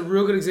Batman's a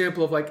real good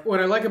example of like what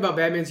I like about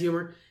Batman's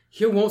humor.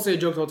 He won't say a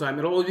joke the whole time.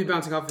 It'll always be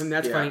bouncing off him.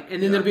 That's funny.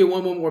 And then there'll be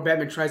one moment where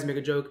Batman tries to make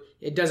a joke.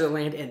 It doesn't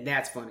land, and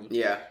that's funny.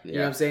 Yeah. You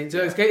know what I'm saying?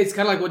 So it's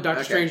kind of like what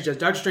Doctor Strange does.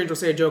 Doctor Strange will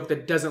say a joke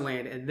that doesn't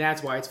land, and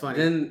that's why it's funny.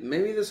 Then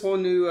maybe this whole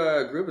new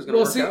group is going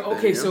to work out.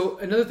 Okay, so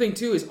another thing,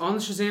 too, is on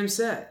the Shazam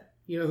set,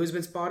 you know who's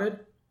been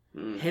spotted?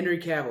 Henry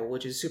Cavill,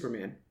 which is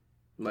Superman.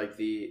 Like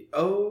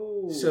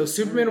So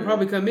Superman will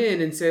probably come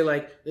in and say,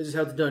 like, this is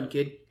how it's done,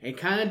 kid. And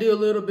kind of do a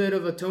little bit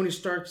of a Tony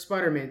Stark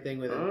Spider-Man thing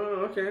with it.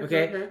 Oh,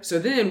 okay. So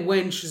then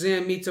when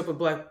Shazam meets up with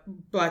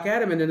Black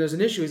Adam and then there's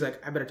an issue, he's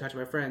like, I better talk to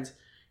my friends.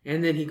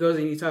 And then he goes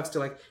and he talks to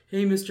like,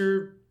 hey,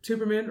 Mr.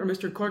 Superman or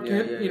Mr. Clark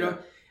Kent, you know,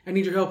 I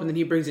need your help. And then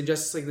he brings in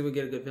Justice League and then we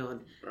get a good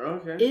villain.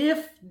 Okay.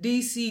 If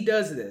DC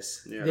does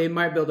this, they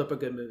might build up a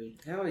good movie.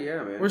 Hell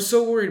yeah, man. We're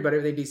so worried about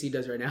everything DC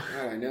does right now.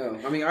 I know.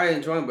 I mean, I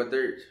enjoy them, but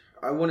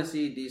I want to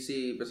see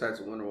DC,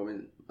 besides Wonder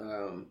Woman,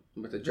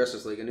 with the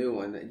Justice League, a new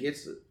one that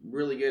gets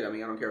really good. I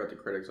mean, I don't care about the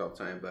critics all the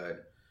time,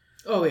 but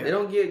they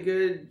don't get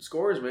good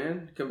scores,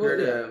 man, compared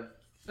to...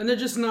 And they're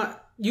just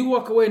not... You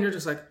walk away and you're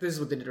just like, this is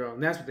what they did wrong.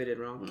 That's what they did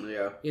wrong.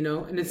 Yeah. You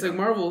know? And it's like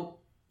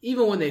Marvel,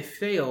 even when they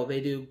fail, they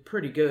do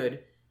pretty good.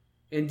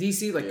 And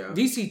DC,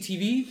 DC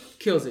TV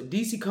kills it.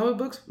 DC comic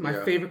books, my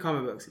favorite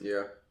comic books.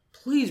 Yeah.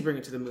 Please bring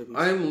it to the movies.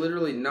 I'm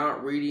literally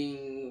not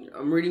reading...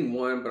 I'm reading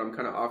one, but I'm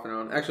kind of off and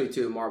on. Actually,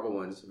 two Marvel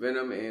ones.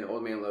 Venom and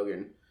Old Man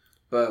Logan.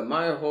 But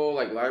my whole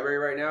library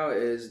right now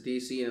is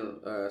DC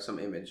and some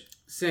Image.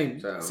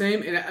 Same.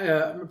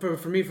 And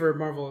for me, for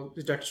Marvel,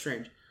 is Doctor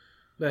Strange.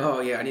 But,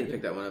 I need to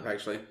pick that one up,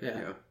 actually.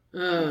 Yeah.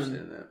 I'm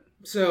interested in that.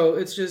 So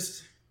it's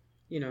just,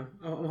 I'm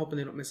hoping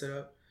they don't mess it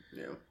up.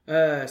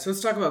 Yeah. So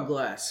let's talk about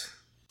Glass.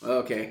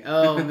 Okay.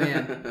 Oh,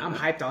 man. I'm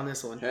hyped on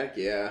this one. Heck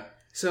yeah.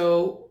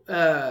 So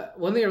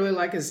one thing I really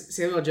like is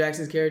Samuel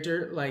Jackson's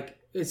character.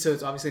 It's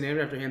obviously named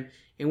after him.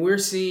 And we're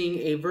seeing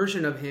a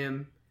version of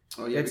him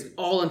that's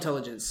all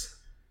intelligence.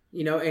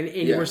 And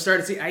we're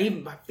starting to see,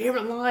 my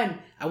favorite line,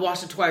 I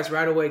watched it twice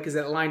right away because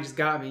that line just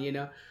got me,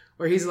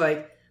 where he's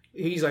like,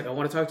 I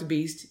want to talk to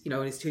Beast,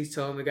 and he's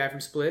telling the guy from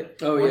Split,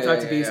 I want to talk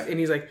to Beast, and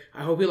he's like,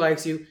 I hope he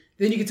likes you.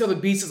 Then you can tell the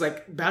Beast is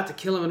like about to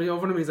kill him, and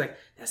over him, he's like,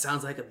 that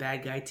sounds like a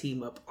bad guy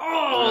team up.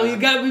 Oh, you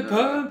got me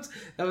pumped.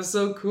 That was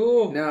so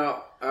cool.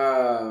 Now,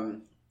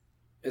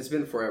 it's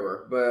been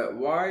forever, but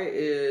why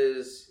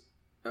is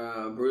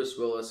Bruce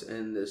Willis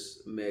in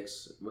this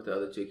mix with the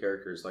other two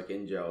characters,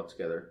 in jail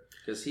together?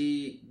 Because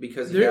he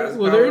has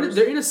powers?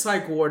 They're in a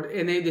psych ward,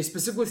 and they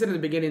specifically said in the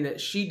beginning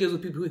that she deals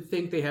with people who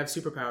think they have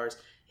superpowers.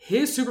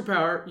 His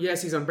superpower,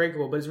 yes, he's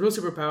unbreakable, but his real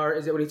superpower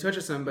is that when he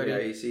touches somebody,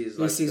 he sees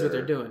what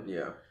they're doing.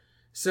 Yeah.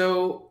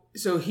 So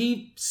so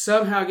he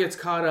somehow gets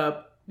caught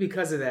up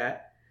because of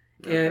that,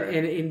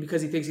 and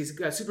because he thinks he's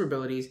got super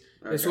abilities.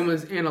 This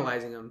woman's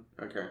analyzing him.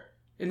 Okay.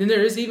 And then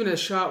there is even a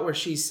shot where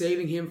she's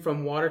saving him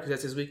from water because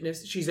that's his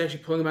weakness. She's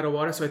actually pulling him out of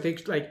water. So I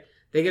think like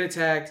they get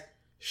attacked.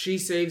 She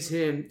saves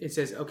him and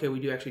says, "Okay, we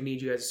do actually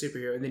need you as a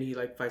superhero." And then he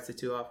like fights the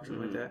two off or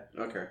something like that.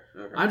 Okay.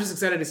 I'm just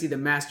excited to see the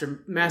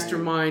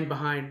mastermind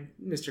behind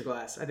Mr.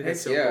 Glass. I think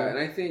that's so cool. And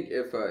I think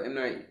if M.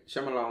 Night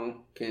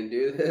Shyamalan can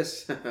do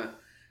this,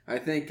 I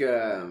think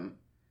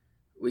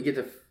we get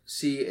to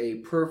see a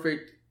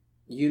perfect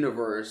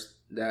universe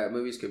that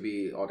movies could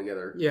be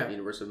altogether. Yeah.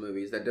 Universe of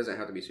movies that doesn't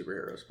have to be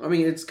superheroes. I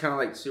mean, it's kind of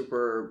like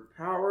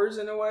superpowers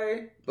in a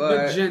way,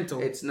 but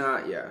gentle. It's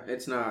not. Yeah,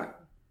 it's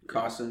not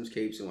costumes,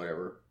 capes, and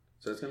whatever.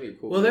 So it's gonna be a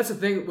cool. Well, that's the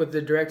thing with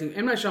the directing.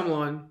 M. Night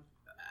Shyamalan,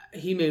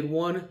 he made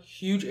one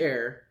huge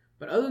error,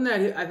 but other than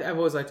that, I've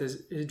always liked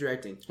his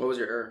directing. What was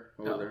your error?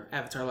 What was there?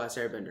 Avatar: Last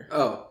Airbender.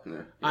 Oh,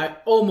 yeah. I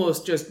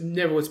almost just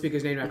never would speak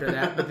his name after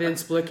that, but then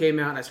Split came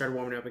out and I started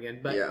warming up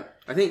again. But yeah,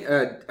 I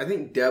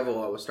think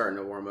Devil I was starting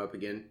to warm up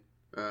again.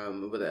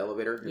 With the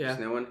elevator, yeah,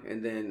 snow one,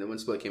 and then when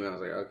Split came out, I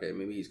was like, okay,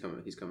 maybe he's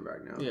coming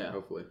back now. Yeah,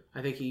 hopefully.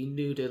 I think he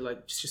knew to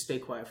like just stay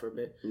quiet for a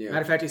bit. Yeah.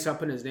 Matter of fact, he stopped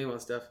putting his name on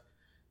stuff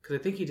because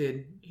I think he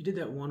did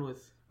that one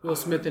with Will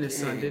Smith and his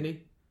son, didn't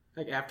he?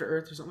 Like After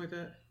Earth or something like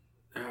that.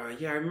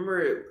 Yeah, I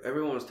remember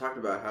everyone was talking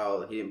about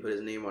how he didn't put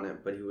his name on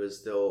it, but he was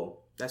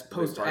still. That's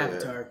post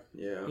Avatar.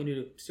 Yeah, he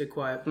knew to stay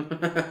quiet.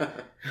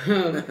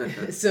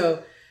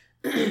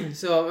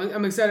 So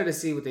I'm excited to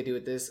see what they do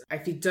with this.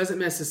 If he doesn't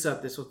mess this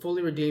up, this will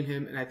fully redeem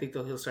him, and I think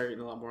he'll start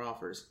getting a lot more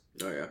offers.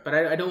 Oh yeah. But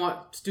I don't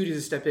want studios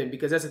to step in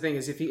because that's the thing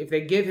is if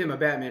they give him a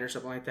Batman or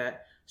something like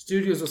that,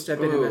 studios will step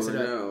in and mess it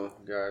up. No,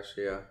 gosh,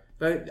 yeah.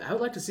 But I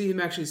would like to see him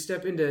actually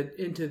step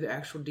into the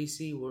actual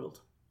DC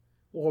world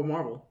or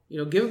Marvel. You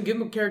know, give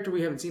him a character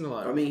we haven't seen a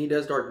lot of. I mean, he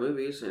does dark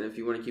movies, and if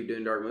you want to keep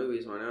doing dark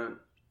movies, why not?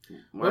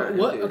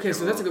 Okay,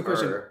 so that's a good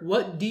question.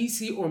 What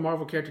DC or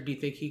Marvel character do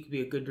you think he could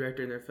be a good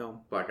director in their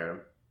film? Black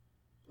Adam.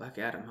 Black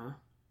Adam, huh?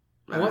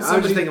 I was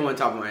just thinking on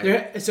top of my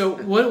head. So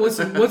what's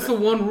the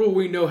one rule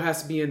we know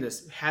has to be in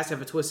this? It has to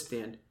have a twist at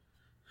the end.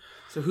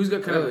 So who's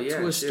got kind of a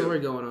twist story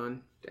going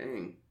on?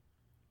 Dang.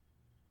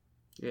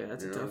 Yeah,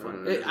 that's a tough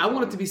one. I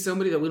want it to be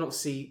somebody that we don't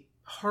see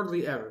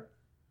hardly ever.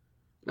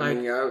 I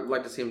mean, I would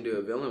like to see him do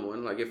a villain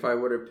one. Like if I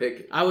would have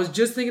picked... I was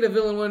just thinking of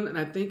villain one, and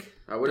I think...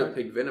 I would have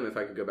picked Venom if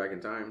I could go back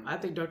in time. I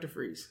think Dr.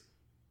 Freeze.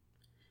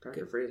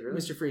 Dr. Freeze, really?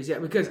 Mr. Freeze, yeah.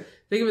 Because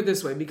think of it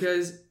this way.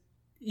 Because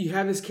you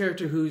have this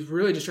character who's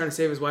really just trying to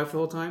save his wife the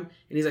whole time,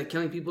 and he's like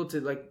killing people to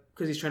like...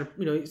 Because he's trying to...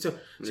 You know, so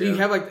you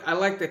have like... I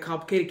like the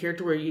complicated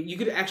character where you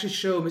could actually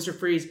show Mr.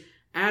 Freeze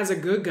as a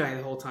good guy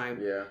the whole time.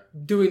 Yeah.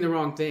 Doing the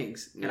wrong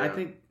things. And I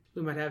think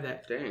we might have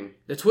that. Dang.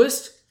 The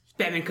twist...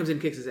 Batman comes in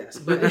and kicks his ass.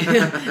 But I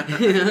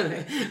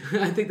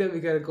think that'd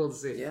be kind of cool to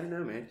see. Yeah, I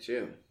know, man.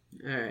 Shoot.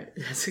 All right.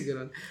 That's a good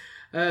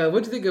one.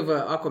 What'd you think of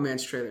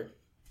Aquaman's trailer?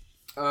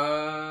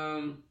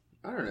 I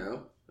don't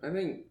know. I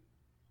don't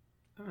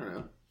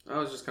know. I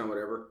was just kind of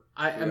whatever.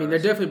 I mean, they're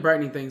definitely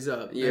brightening things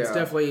up. Yeah. It's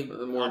definitely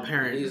more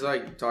apparent. He's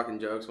like talking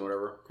jokes and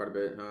whatever quite a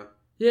bit, huh?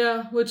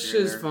 Yeah, which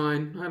is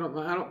fine. I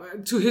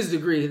don't. To his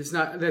degree, that's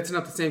not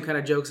the same kind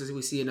of jokes as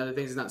we see in other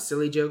things. It's not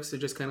silly jokes. They're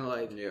just kind of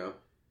like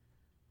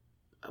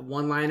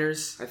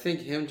one-liners. I think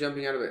him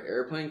jumping out of an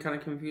airplane kind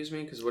of confused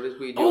me because what did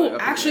we do? Oh,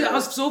 actually, I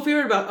was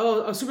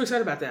I'm super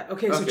excited about that.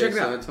 Okay, so check it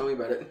out. Tell me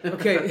about it.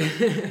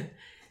 Okay,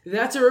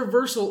 that's a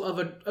reversal of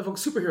a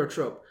superhero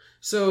trope.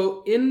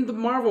 So in the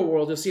Marvel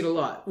world, you'll see it a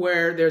lot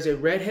where there's a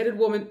redheaded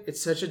woman.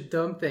 It's such a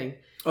dumb thing.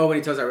 Oh, when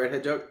he tells that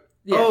redhead joke.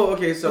 Yeah. Oh,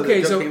 okay. So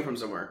the joke came from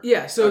somewhere.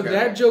 Yeah. So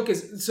that joke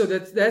is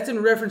that's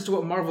in reference to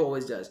what Marvel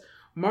always does.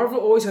 Marvel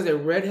always has a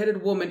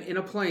redheaded woman in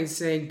a plane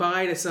saying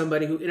bye to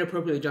somebody who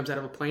inappropriately jumps out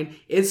of a plane.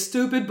 It's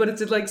stupid, but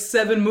it's in like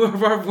 7 more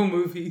Marvel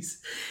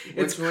movies.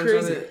 It's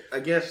crazy.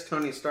 I guess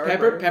Tony Stark.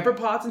 Pepper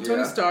Potts and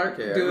Tony Stark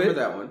do it. I remember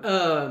that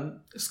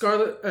one.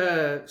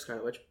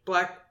 Scarlet Witch,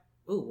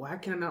 why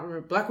can I not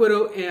remember? Black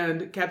Widow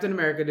and Captain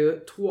America do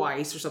it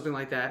twice or something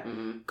like that.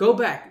 Mm-hmm. Go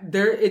back.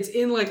 It's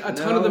in like a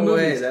ton of the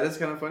movies. That is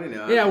kind of funny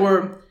now. Yeah,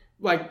 where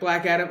like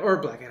Black Adam.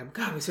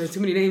 God, we said too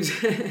many names.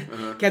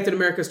 Captain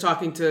America's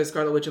talking to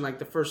Scarlet Witch in like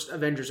the first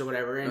Avengers or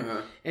whatever,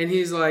 and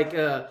he's like,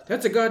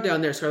 "That's a god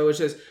down there." Scarlet Witch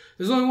says,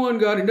 "There's only one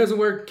god. He doesn't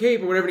wear a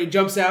cape or whatever." And he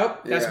jumps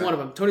out. That's one of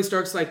them. Tony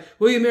Stark's like,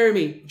 "Will you marry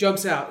me?"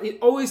 Jumps out.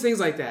 Always things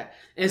like that.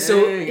 And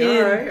so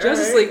in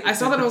Justice League, I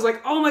saw that and I was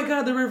like, "Oh my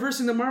god, they're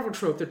reversing the Marvel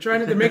trope.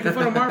 They're making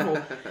fun of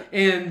Marvel."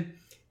 And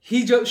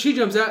she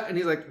jumps out and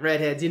he's like,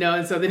 "Redheads," you know.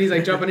 And so then he's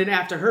like jumping in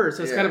after her.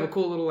 So it's kind of a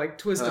cool little like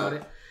twist on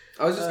it.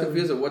 I was just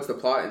confused with what's the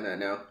plot in that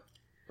now.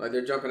 Like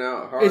they're jumping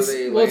out. How are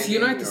they landing? It's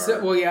unite the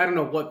set. Well, I don't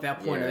know what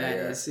that point of that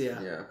is.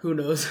 Yeah. Who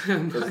knows? I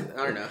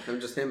don't know. I'm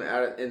just him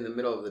out in the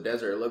middle of the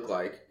desert. It looked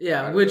like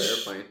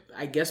which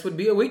I guess would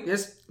be a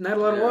weakness. Not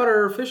a lot of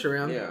water or fish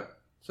around. Yeah.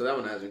 So that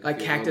one hasn't. Like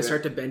cactus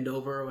start to bend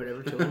over or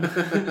whatever to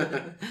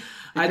him.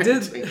 I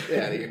did.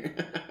 Get out of here.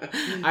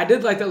 I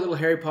did like that little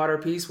Harry Potter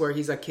piece where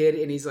he's a kid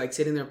and he's like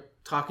sitting there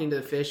talking to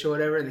the fish or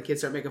whatever, and the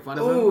kids start making fun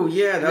of him. Oh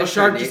yeah, and the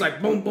shark just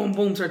like boom, boom,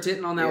 boom starts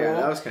hitting on that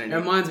wall. That was kind of.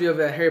 It reminds me of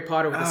Harry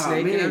Potter with the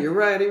snake. Man, you're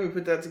right. I didn't even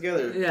put that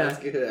together. Yeah, that's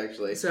good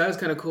actually. So that was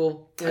kind of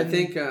cool. And I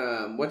think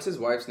what's his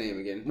wife's name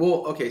again?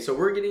 Well, okay, so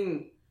we're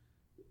getting.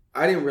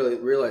 I didn't really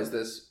realize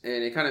this,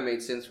 and it kind of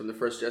made sense from the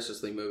first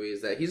Justice League movie,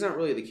 is that he's not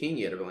really the king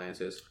yet of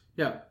Atlantis.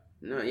 No,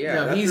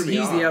 he's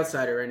the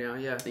outsider right now.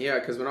 Yeah,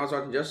 because when I was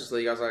watching Justice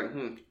League, I was like,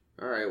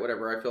 all right,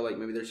 whatever. I feel like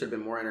maybe there should have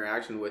been more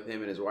interaction with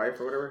him and his wife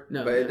or whatever.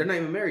 No, but they're not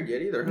even married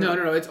yet either. Huh?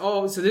 No. It's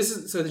all so. The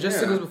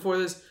Justice League was before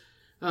this.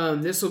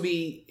 This will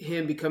be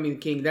him becoming the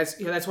king. That's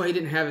why he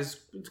didn't have his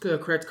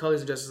correct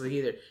colors of Justice League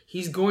either.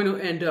 He's going to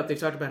end up. They've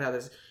talked about how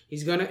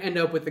he's going to end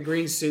up with the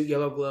green suit,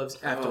 yellow gloves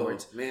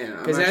afterwards. Oh, man,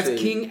 because that's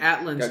King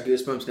Atlan's. Got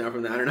goosebumps now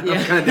from that. I don't know.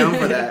 I'm kind of down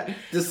for that.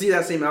 Just see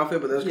that same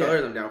outfit, but those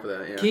colors, I'm down for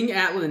that. Yeah. King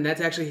Atlan. That's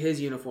actually his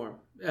uniform.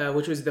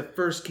 Which was the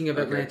first king of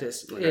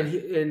Atlantis.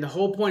 Okay. And the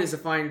whole point is to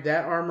find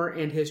that armor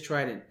and his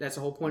trident. That's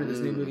the whole point of this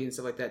new movie and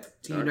stuff like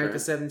that. To unite the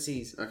seven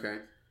seas. Okay.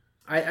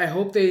 I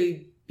hope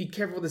they be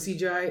careful with the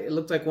CGI. It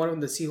looked like one of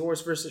them, the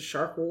Seahorse versus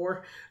Shark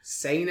War.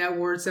 Saying that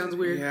word sounds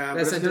weird. Yeah,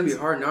 but it's going to be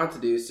hard not to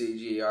do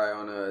CGI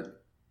on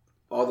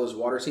all those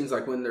water scenes,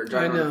 like when they're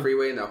driving on the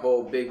freeway and that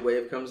whole big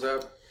wave comes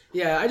up.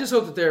 Yeah, I just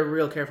hope that they're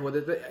real careful with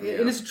it.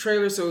 And it's a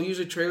trailer, so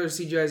usually trailer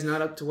CGI is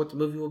not up to what the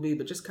movie will be,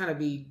 but just kind of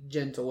be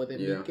gentle with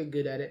it and get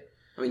good at it.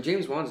 I mean,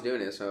 James Wan's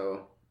doing it,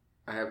 so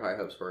I have high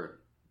hopes for it.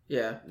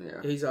 Yeah,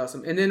 he's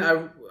awesome. And then I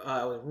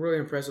was really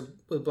impressed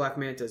with Black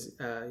Manta's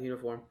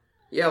uniform.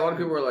 Yeah, a lot of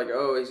people were like,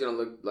 "Oh, he's gonna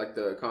look like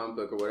the comic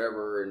book or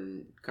whatever,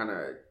 and kind of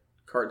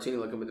cartoony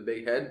looking with the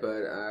big head."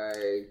 But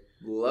I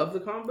love the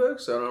comic book,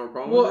 so I don't have a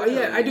problem. Well, with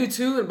that. I do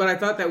too. But I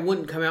thought that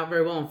wouldn't come out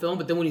very well on film.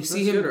 But then when you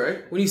see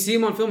when you see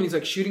him on film, and he's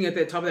like shooting at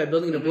the top of that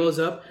building and it blows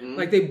up.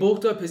 Like they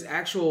bulked up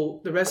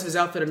the rest of his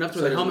outfit enough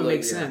to where the helmet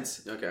makes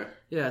sense. Okay.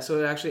 Yeah,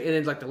 so it actually, and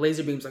then like the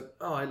laser beams, like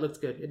it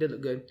looked good. It did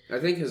look good. I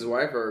think his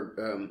wife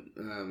or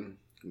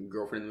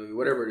girlfriend in the movie,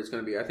 whatever it's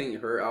going to be, I think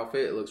her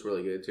outfit looks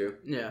really good too.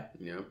 Yeah.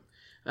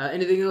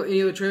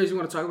 Any other trailers you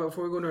want to talk about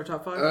before we go into our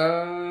top 5?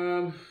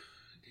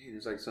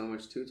 There's like so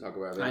much to talk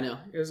about. I know.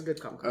 It was a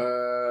good comic.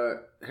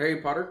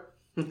 Harry Potter.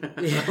 I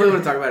really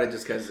want to talk about it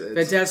just because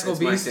Fantastical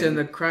Beasts and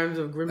the Crimes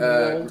of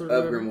Grindelwald.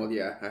 Grindelwald,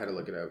 yeah. I had to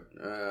look it up.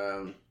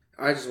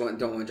 I just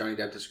don't want Johnny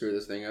Depp to screw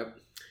this thing up.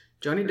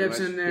 Johnny Depp's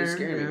in there. He's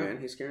scaring me, man.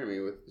 He's scaring me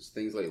with his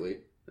things lately.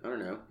 I don't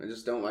know. I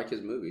just don't like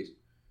his movies.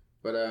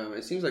 But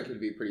it seems like it could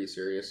be pretty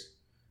serious.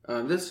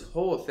 This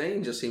whole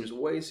thing just seems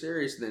way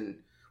serious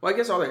than... Well, I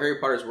guess all the Harry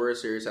Potters were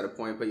serious at a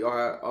point, but you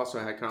also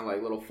had kind of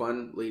like little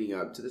fun leading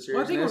up to the seriousness.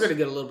 Well, I think we're going to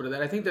get a little bit of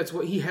that. I think that's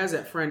what... He has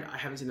that friend... I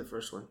haven't seen the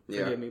first one.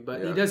 Forgive me.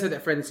 But he does have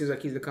that friend that seems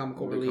like he's the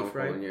comical relief,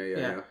 right? One,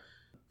 yeah.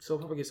 So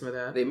we'll probably get some of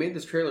that. They made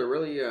this trailer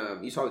really...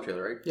 you saw the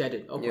trailer, right? Yeah, I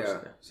did. Of course.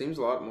 Yeah. Seems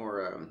a lot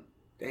more...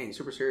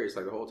 super serious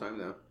like the whole time,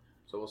 though.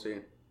 So we'll see.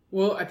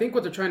 Well, I think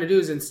what they're trying to do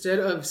is instead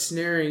of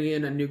snaring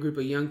in a new group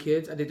of young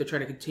kids, I think they're trying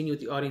to continue with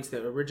the audience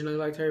that originally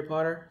liked Harry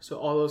Potter. So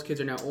all those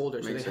kids are now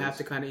older, so they have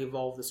to kind of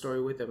evolve the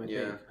story with them,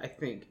 I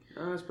think.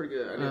 Oh, that's pretty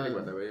good. I didn't think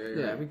about that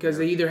way. Yeah, because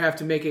they either have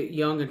to make it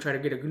young and try to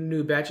get a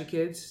new batch of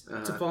kids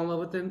to fall in love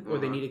with them, or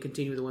they need to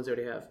continue with the ones they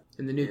already have.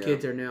 And the new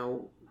kids are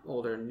now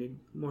older and need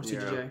more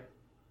CGI. Yeah.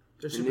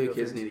 The new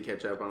kids need to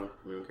catch up on.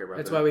 We don't care about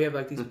that. That's why we have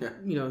like these,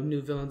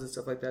 new villains and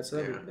stuff like that. So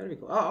that'd be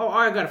cool.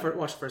 I gotta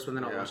watch the first one,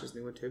 then I'll watch this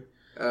new one too.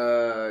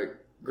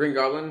 Green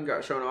Goblin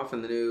got shown off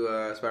in the new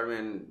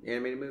Spider-Man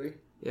animated movie.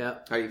 Yeah.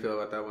 How do you feel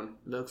about that one?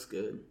 Looks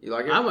good. You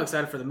like it? I'm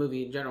excited for the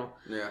movie in general.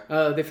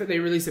 Yeah. They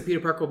released that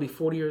Peter Parker will be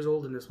 40 years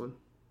old in this one.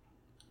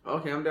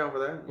 Okay, I'm down for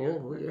that.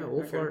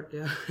 Old fart.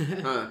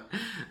 Yeah.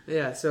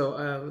 Yeah. So,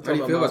 how do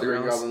you feel about the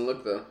Green Goblin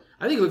look though?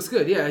 I think it looks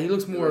good. Yeah, he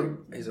looks more.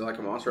 Is it like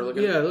a monster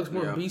looking? Yeah, it looks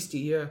more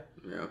beasty. Yeah.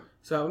 Yeah.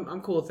 So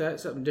I'm cool with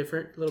that. Something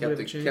different. A little bit of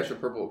a change. Kept the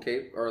purple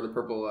cape or the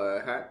purple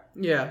hat.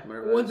 Yeah.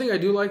 One thing I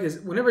do like is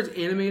whenever it's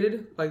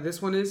animated, like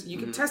this one is, you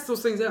can test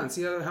those things out and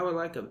see how I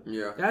like them.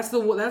 Yeah. That's the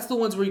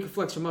ones where you can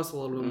flex your muscle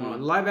a little bit more.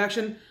 In live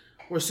action,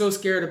 we're so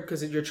scared of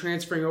because you're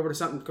transferring over to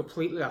something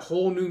completely, a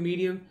whole new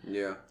medium.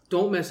 Yeah.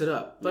 Don't mess it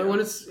up. But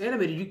when it's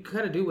animated, you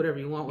kind of do whatever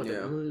you want with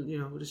it.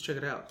 We'll just check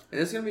it out. And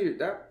it's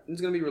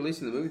gonna be released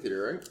in the movie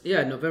theater, right?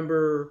 Yeah,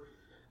 November.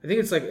 I think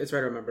it's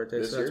right around my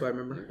birthday, so that's why I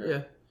remember. Okay.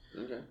 Yeah.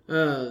 Okay.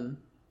 And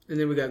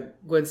then we got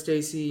Gwen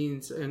Stacy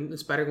and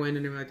Spider-Gwen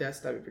and everything like that,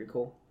 so that'd be pretty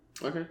cool.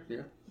 Okay,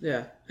 yeah.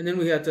 Yeah. And then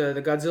we got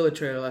the Godzilla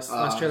trailer, last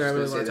trailer I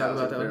really want to talk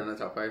about. That on the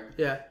top 5.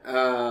 Yeah.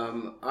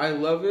 I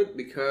love it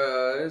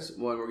because,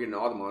 one, we're getting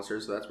all the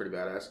monsters, so that's pretty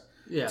badass.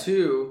 Yeah.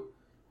 2,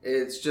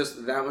 it's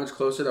just that much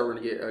closer that we're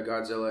going to get a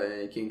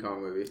Godzilla and King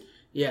Kong movie.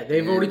 Yeah,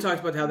 they've already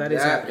talked about how that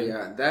is happening.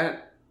 Yeah,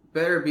 that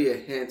better be a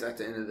hint at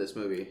the end of this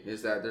movie,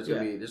 is that there's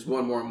going to be just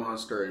one more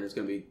monster and it's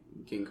going to be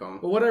King Kong.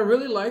 But what I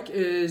really like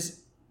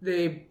is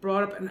they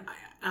brought up, and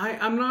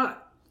I'm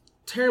not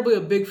terribly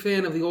a big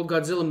fan of the old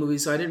Godzilla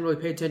movies, so I didn't really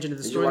pay attention to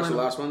the storyline. Did you watch the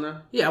last one, though?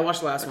 Yeah, I watched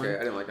the last one. Okay, I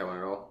didn't like that one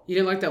at all. You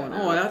didn't like that one?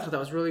 No. Oh, I thought that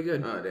was really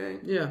good. Oh, dang.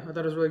 Yeah, I thought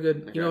it was really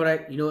good. Okay.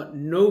 You know what?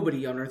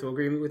 Nobody on Earth will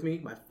agree with me.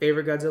 My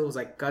favorite Godzilla was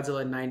like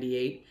Godzilla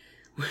 '98,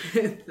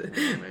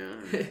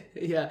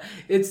 Yeah,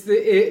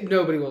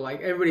 nobody will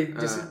like.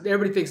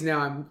 Everybody thinks now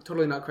I'm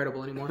totally not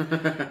credible anymore.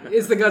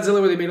 It's the Godzilla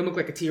where they made him look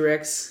like a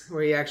T-Rex,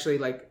 where he actually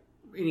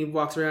and he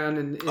walks around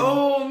and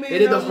oh man, they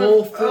did the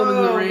whole film in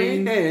the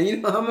rain. Man,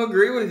 I'm gonna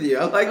agree with you.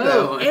 I like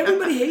that one.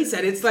 Everybody hates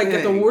that. It's like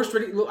at the worst.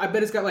 I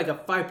bet it's got like a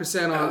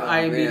 5% on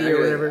IMDb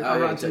or whatever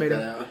on Rotten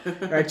Tomatoes.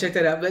 All right, check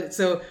that out. But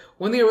so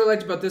one thing I really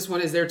liked about this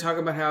one is they're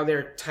talking about how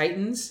they're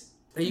Titans.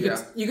 And you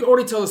could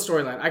already tell the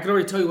storyline. I could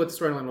already tell you what the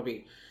storyline will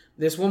be.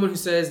 This woman who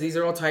says these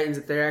are all Titans,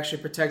 that they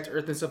actually protect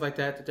Earth and stuff like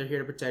that, that they're here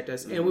to protect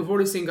us. Mm-hmm. And we've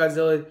already seen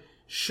Godzilla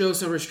show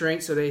some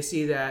restraint, so they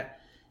see that.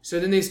 So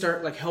then they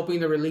start helping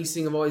the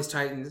releasing of all these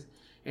Titans.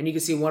 And you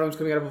can see one of them's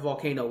coming out of a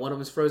volcano. One of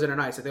them's frozen in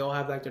ice. So they all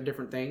have their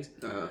different things.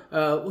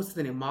 What's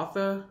the name?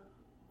 Mothra?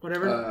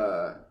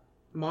 Whatever?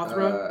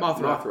 Mothra?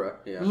 Mothra,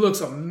 yeah. Looks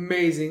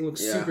amazing.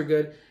 Looks super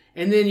good.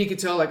 And then you could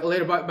tell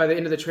later by the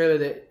end of the trailer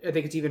that I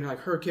think it's even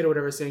her kid or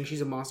whatever saying she's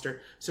a monster.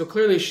 So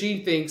clearly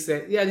she thinks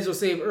that, these will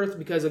save Earth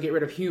because they'll get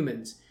rid of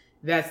humans.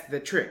 That's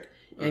the trick.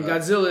 And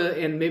Godzilla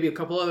and maybe a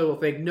couple other will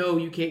think, no,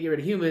 you can't get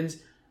rid of humans.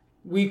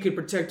 We could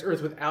protect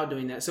Earth without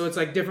doing that. So it's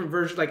different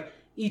versions.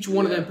 Each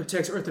one of them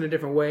protects Earth in a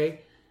different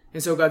way.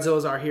 And so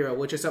Godzilla's our hero,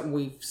 which is something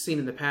we've seen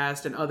in the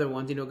past and other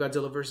ones.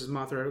 Godzilla versus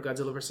Mothra,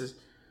 Godzilla versus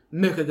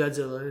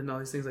Mechagodzilla, and all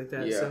these things like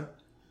that. Yeah.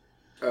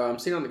 So. I'm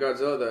seeing on the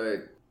Godzilla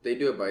that they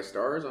do it by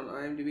stars on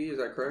IMDb. Is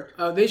that correct?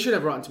 They should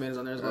have Rotten Tomatoes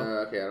on there as well.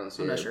 Okay, I don't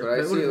see it. Sure. But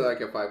I see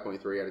a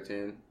 5.3 out of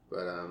 10.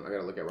 But I got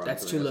to look at Rotten Tomatoes.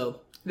 That's too low.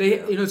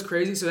 It's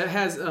crazy. So that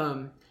has,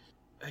 I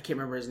can't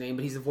remember his name,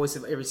 but he's the voice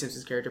of every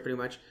Simpsons character pretty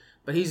much.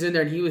 But he's in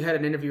there, and he had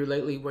an interview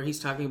lately where he's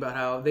talking about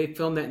how they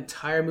filmed that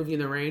entire movie in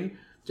the rain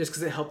just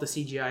because it helped the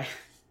CGI.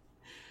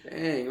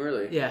 Dang,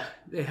 really? Yeah,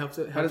 it helps.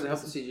 How does it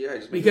help the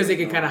CGI? Because they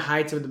can kind of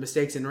hide some of the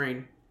mistakes in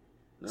rain.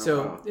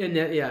 So and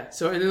then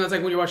that's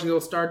when you're watching the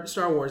old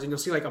Star Wars, and you'll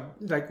see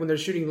when they're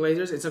shooting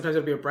lasers, and sometimes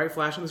there'll be a bright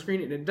flash on the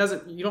screen, and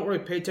you don't really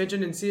pay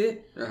attention and see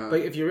it.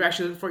 But if you're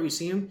actually looking for it, you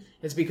see them.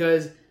 It's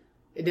because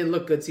it didn't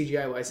look good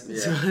CGI wise,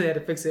 so they had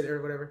to fix it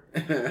or whatever.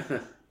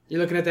 You're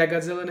looking at that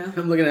Godzilla now?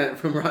 I'm looking at it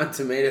from Rotten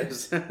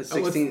Tomatoes,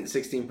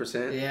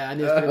 16%. Yeah, I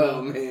knew it.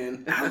 Oh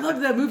man, I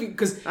loved that movie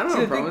because I don't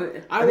have a problem with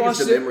it. I watched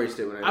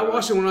it. I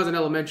watched it when I was in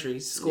elementary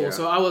school,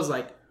 so I was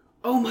like,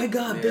 "Oh my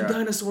god, big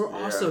dinosaur,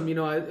 awesome!"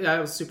 I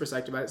was super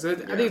psyched about it. So I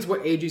think it's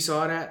what age you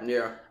saw it at.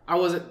 Yeah, I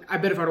wasn't. I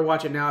bet if I were to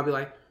watch it now, I'd be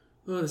like,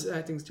 "Oh, this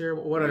acting's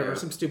terrible." Whatever,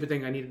 some stupid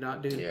thing I need to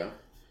not do. Yeah,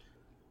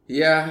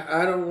 yeah.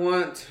 I don't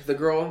want the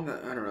girl.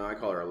 I don't know. I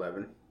call her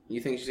 11. You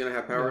think she's gonna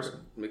have powers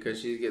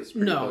because she gets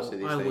pretty close to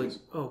these things?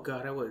 Would. Oh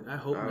God, I wouldn't. I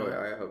hope not.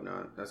 I hope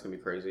not. That's gonna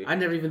be crazy. I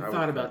never even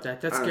thought about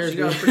that. That scares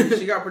me.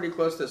 She got pretty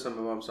close to some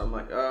of them, so I'm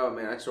like, oh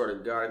man, I sort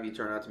of God, if you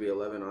turn out to be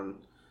 11 on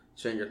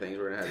Stranger Things,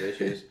 we're gonna have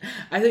issues.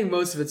 I think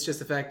most of it's just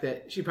the fact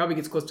that she probably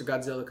gets close to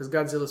Godzilla because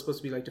Godzilla's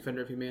supposed to be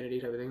Defender of Humanity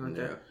type of thing like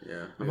that.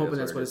 Yeah. I'm hoping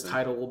that's what his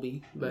title will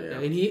be. But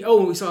and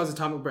we saw his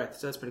atomic breath,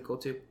 so that's pretty cool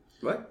too.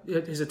 What?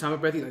 His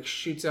atomic breath, he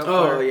shoots out.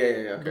 Oh fire.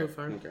 yeah. Okay.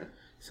 Fire. Okay.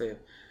 So yeah.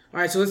 All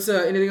right, so let's.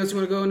 Anything else you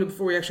want to go into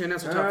before we actually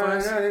announce our top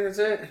fives? No, I think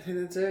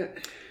that's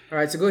it. All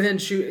right, so go ahead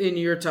and shoot in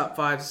your top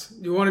fives.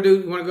 You want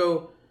to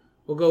go?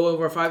 We'll go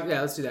over our five.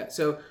 Yeah, let's do that.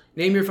 So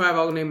name your five.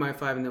 I'll name my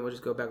five, and then we'll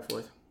just go back and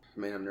forth.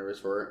 Man, I'm nervous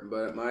for it,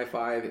 but my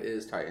 5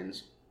 is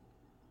Titans.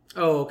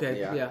 Oh, okay.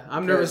 Yeah.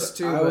 I'm nervous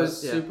too. I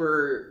was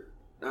super.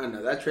 I don't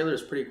know. That trailer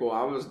is pretty cool.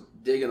 I was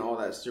digging all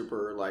that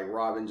super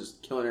Robin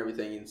just killing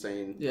everything and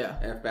saying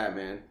F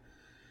Batman.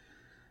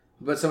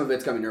 But some of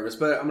it's got me nervous.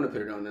 But I'm gonna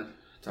put it on the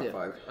top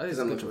 5 because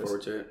I'm looking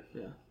forward to it.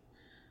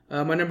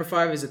 Yeah. My number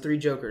 5 is The Three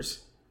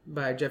Jokers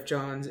by Jeff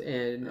Johns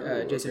and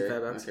Jason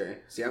Fabok. Okay.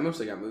 See, I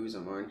mostly got movies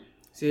on mine.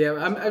 See,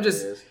 I'm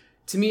just.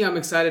 To me, I'm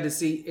excited to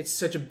see it's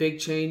such a big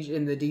change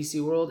in the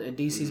DC world, and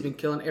DC's been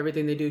killing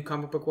everything they do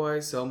comic book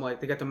wise. So I'm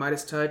like, they got the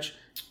Midas touch.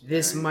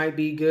 This might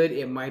be good.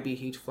 It might be a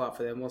huge flop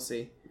for them. We'll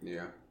see.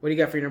 Yeah. What do you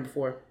got for your number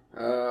 4?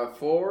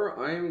 4,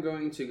 I am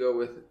going to go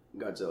with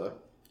Godzilla.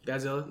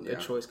 Godzilla?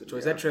 Good choice. Yeah.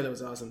 That trailer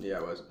was awesome. Yeah,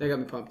 it was. That got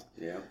me pumped.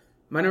 Yeah.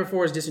 My number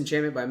 4 is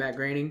Disenchantment by Matt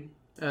Groening.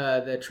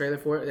 The trailer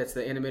for it, that's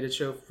the animated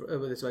show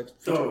with its with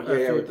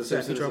the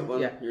Simpsons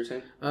one. Yeah, you're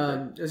saying.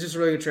 It's just a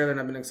really good trailer, and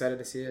I've been excited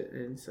to see it.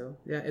 And so,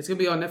 it's gonna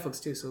be on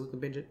Netflix too, so we can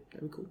binge it.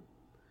 That'd be cool.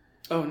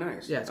 Oh,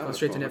 nice. Yeah, it's going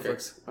straight to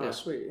Netflix. Okay. Oh,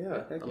 sweet.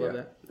 Yeah, I love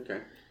that. Okay. All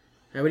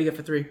right, what do you got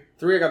for 3?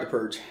 3, I got The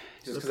Purge,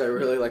 just because I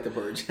really like The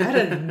Purge. Out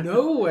of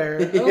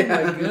nowhere. Oh my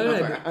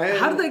god!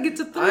 How did that get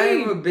to 3?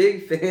 I'm a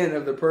big fan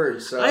of The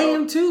Purge. So. I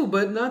am too,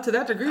 but not to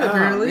that degree.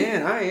 Apparently,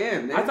 man, I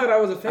am. Man. I thought I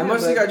was a fan. I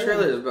mostly got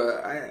trailers,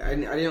 but I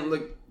didn't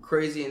look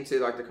crazy into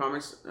the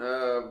comics,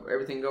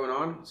 everything going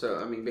on. So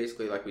I mean,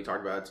 basically, like we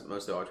talked about, it's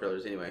mostly all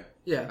trailers anyway.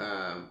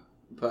 Yeah.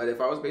 But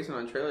if I was basing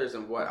on trailers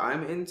and what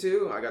I'm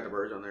into, I got The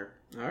Purge on there.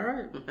 All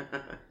right.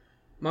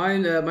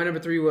 Mine, my number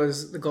 3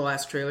 was the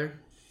Glass trailer.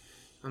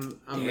 I'm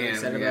really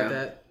excited about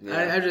that.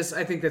 Yeah.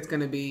 I think that's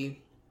gonna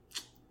be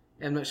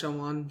M. Night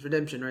Shyamalan's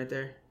redemption right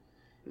there.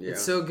 Yeah.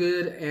 It's so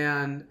good,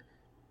 and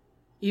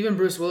Even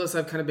Bruce Willis,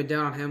 I've kind of been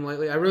down on him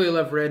lately. I really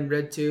love Red and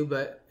Red 2,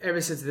 but ever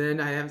since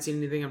then, I haven't seen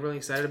anything I'm really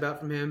excited about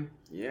from him.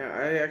 Yeah,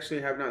 I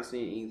actually have not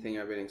seen anything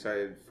I've been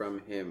excited from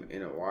him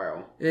in a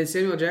while. And then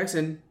Samuel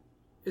Jackson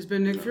has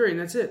been Nick Fury, and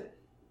that's it.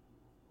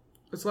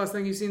 What's the last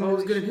thing you've seen that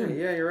was good at him?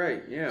 Yeah, you're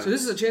right. Yeah. So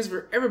this is a chance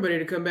for everybody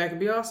to come back and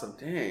be awesome.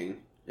 Dang.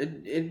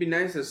 It'd be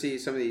nice to see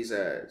some of these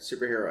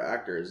superhero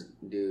actors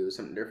do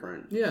something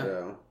different. Yeah.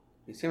 So,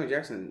 Samuel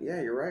Jackson, yeah,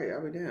 you're right.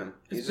 I'll be damned.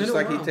 It's He's just been a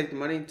like, while. he take the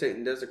money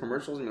and does the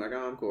commercials and be like,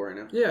 oh, I'm cool right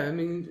now. Yeah, I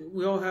mean,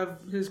 we all have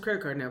his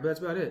credit card now, but that's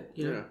about it.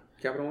 You know? Yeah.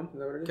 Capital One? Is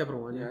that what it is?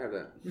 Capital One, Yeah, yeah.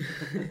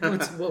 I have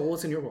that.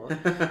 what's in your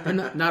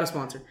wallet? not a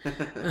sponsor. All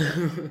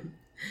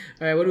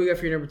right, what do we got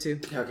for your number 2?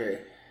 Okay.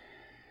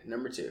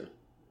 Number 2.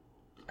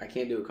 I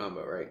can't do a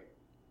combo, right?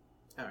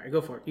 All right, go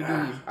for it. You do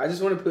you. I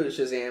just want to put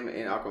Shazam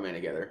and Aquaman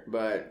together,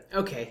 but...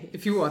 Okay,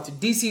 if you want to.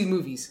 DC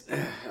movies.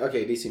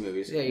 Okay, DC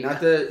movies. There you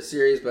Not go. the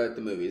series, but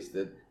the movies.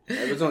 There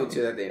was only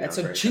 2 that they That's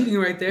announced. some cheating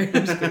right there.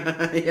 I'm just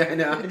kidding. Yeah, I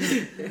know.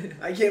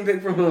 I can't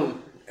pick from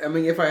whom. I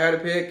mean, if I had to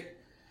pick...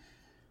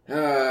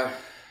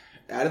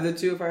 out of the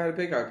 2, if I had to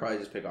pick, I'd probably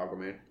just pick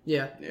Aquaman.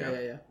 Yeah. I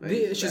The think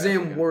it's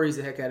Shazam bad. worries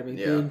the heck out of me.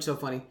 Yeah. Being so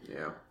funny.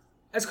 Yeah.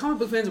 As comic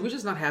book fans, we're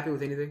just not happy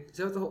with anything. Is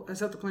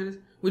that the plan is?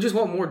 We just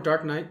want more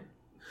Dark Knight.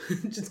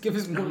 Just give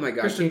us more. Oh my god,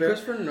 Christian can Bale.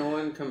 Christopher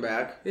Nolan come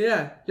back?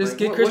 Yeah, just Like,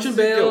 get what's Christian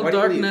the deal? Bale, Why do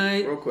you Dark leave?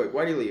 Knight. Real quick,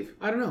 why do you leave?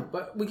 I don't know,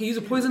 but we could use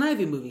a Poison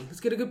Ivy movie. Let's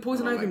get a good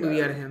Poison Oh my Ivy movie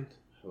God. out of him.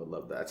 I would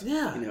love that.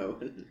 Yeah. You know.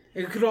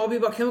 It could all be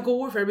about chemical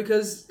warfare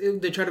because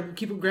they try to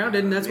keep it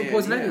grounded, and that's what Man,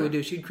 Poison Ivy yeah. would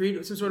do. She'd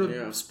create some sort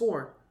of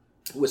spore.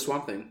 With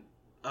Swamp Thing.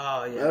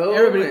 Oh yeah, Oh,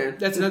 everybody. man.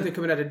 That's another thing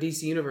coming out of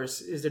DC Universe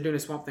is they're doing a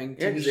Swamp Thing.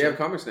 Yeah, TV because they show. have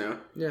comics now.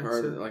 Yeah, Or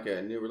so- like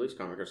a new release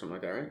comic or something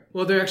like that, right?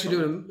 Well, they're actually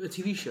doing a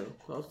TV show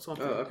called Swamp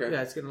Thing. Oh, okay.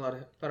 Yeah, it's getting a lot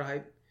of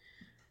hype.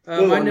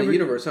 Oh, my on number- the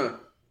universe, huh?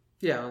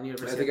 Yeah, on the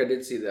Universe. I think I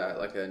did see that,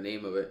 like the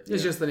name of it. It's Yeah.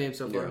 just the name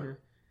so far.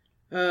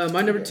 Yeah.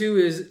 My number 2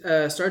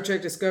 is Star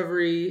Trek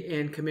Discovery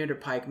and Commander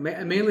Pike.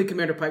 Mainly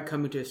Commander Pike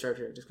coming to Star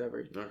Trek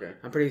Discovery. Okay.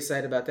 I'm pretty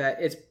excited about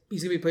that.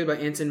 He's gonna be played by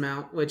Anson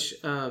Mount, which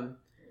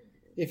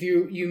if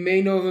you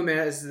may know him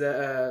as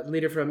the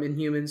leader from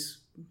Inhumans.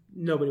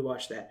 Nobody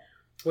watched that.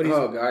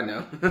 Oh god,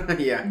 no.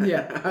 Yeah.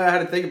 Yeah. I had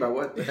to think about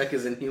what the heck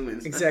is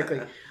Inhumans.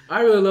 Exactly.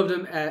 I really loved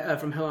him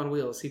from Hell on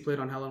Wheels. He played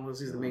on Hell on Wheels.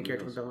 He's the main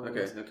character from Hell on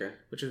Wheels. Okay.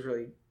 Which is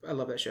really, I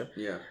love that show.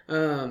 Yeah.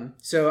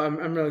 So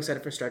I'm really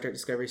excited for Star Trek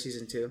Discovery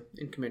Season 2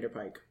 and Commander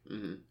Pike.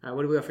 Mm-hmm.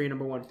 What do we got for your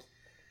number 1?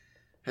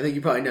 I think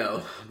you probably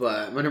know,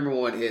 but my number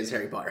 1 is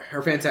Harry Potter,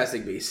 or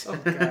Fantastic Beasts. Oh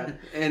God.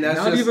 And that's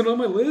Not just, even on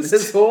my list.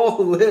 This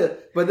whole list,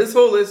 but this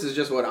whole list is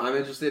just what I'm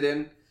interested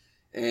in.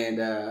 And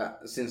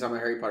since I'm a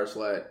Harry Potter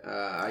slut,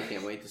 I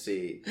can't wait to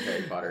see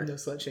Harry Potter. No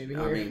slut shaming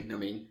I here.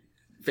 mean,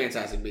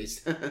 Fantastic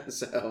Beasts.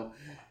 So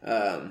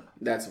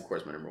that's of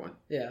course my number 1.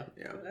 Yeah.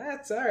 Yeah.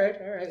 That's all right.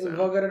 All right. So- We've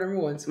all got our number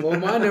 1s. Well,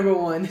 my number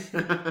 1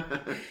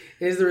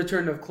 is the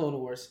return of Clone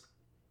Wars.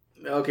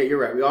 Okay, you're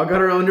right. We all got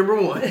our own number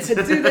 1.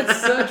 Dude, that's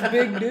such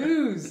big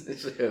news.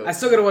 It's true. I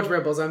still got to watch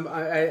Rebels.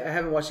 I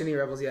haven't watched any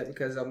Rebels yet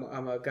because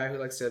I'm a guy who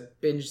likes to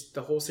binge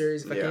the whole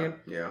series if I can.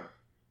 Yeah.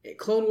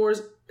 Clone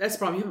Wars. That's the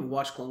problem. You haven't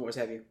watched Clone Wars,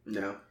 have you?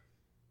 No.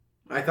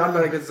 I thought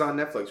about it because it's on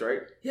Netflix,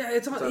 right? Yeah,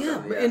 it's on. It's on Yeah,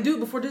 something, yeah. and do it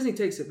before Disney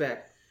takes it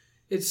back.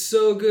 It's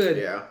so good.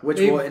 Yeah. Which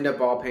They- we'll end up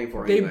all paying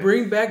for They anyway.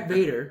 bring back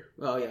Vader.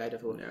 Oh yeah, I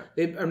definitely. Yeah.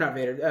 They not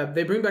Vader.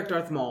 They bring back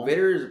Darth Maul.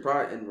 Vader is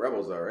probably in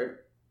Rebels though, right?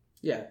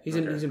 Yeah, he's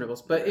Okay. in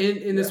Rebels, but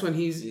in this Yeah. one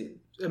he's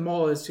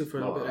Maul is too for a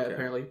little Maul, bit okay.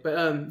 apparently.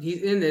 But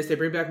he's in this. They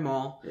bring back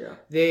Maul. Yeah.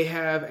 They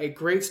have a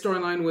great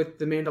storyline with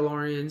the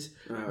Mandalorians.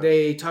 Uh,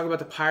 They talk about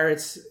the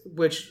pirates,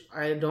 which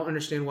I don't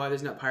understand why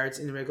there's not pirates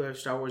in the regular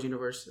Star Wars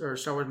universe or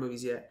Star Wars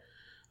movies yet.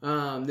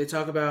 They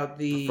talk about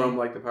the from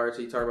like the pirates,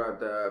 you talk about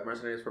the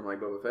mercenaries from like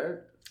Boba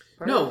Fett?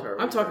 No, Pirates, or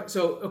I'm what? talking.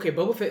 So okay,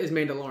 Boba Fett is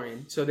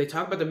Mandalorian. So they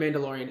talk about the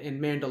Mandalorian and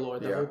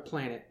Mandalore, the Yeah. whole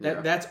planet. Yeah.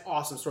 That's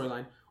awesome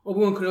storyline.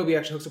 Obi-Wan Kenobi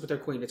actually hooks up with their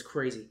queen. It's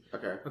crazy.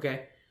 Okay.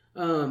 Okay.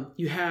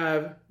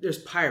 There's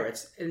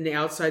pirates in the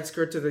outside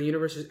skirts of the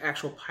universe. There's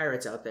actual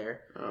pirates out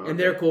there, Oh, and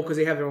they're cool because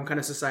they have their own kind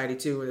of society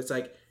too. Where it's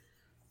like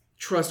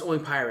trust only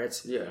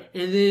pirates. Yeah.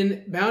 And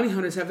then bounty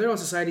hunters have their own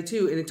society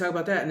too, and they talk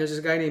about that. And there's this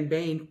guy named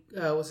Bane.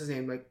 What's his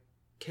name? Like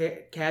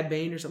Cad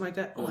Bane or something like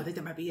that. Oh, I think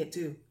that might be it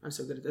too. I'm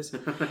so good at this.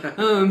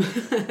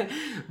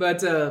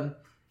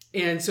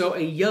 And so a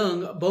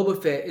young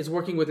Boba Fett is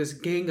working with this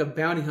gang of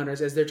bounty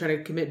hunters as they're trying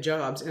to commit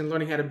jobs and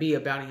learning how to be a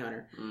bounty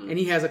hunter. And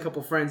he has a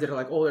couple friends that are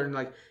like older and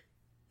like,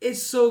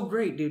 it's so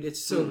great, dude.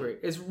 It's so great.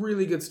 It's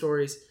really good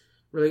stories.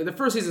 Really, the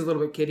first season is a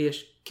little bit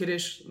kiddish,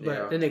 but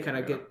Yeah. then they kind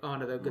of Yeah. get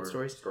onto the good More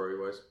stories.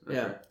 Story-wise.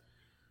 Yeah.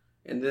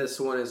 And this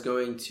one is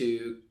going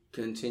to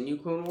continue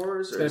Clone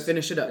Wars? It's gonna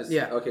finish it up.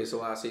 Yeah. Okay, so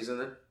last season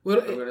then?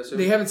 Well, I'm gonna assume?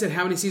 they haven't said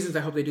how many seasons.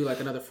 I hope they do like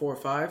another 4 or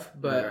 5.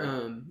 But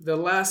Okay. the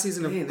last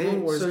season of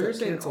Clone Wars so you're got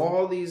saying canceled.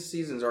 all these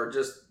seasons are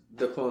just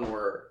the Clone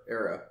War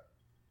era?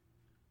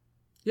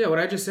 Yeah, what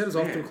I just said is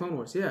all Man. through Clone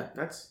Wars. Yeah.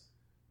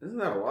 Isn't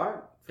that a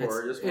lot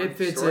for just one It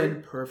fits story?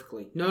 in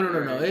perfectly. No.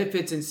 Alright. It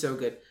fits in so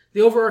good.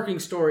 The overarching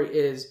story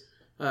is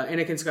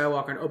Anakin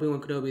Skywalker and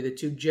Obi-Wan Kenobi, the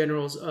two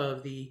generals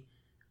of the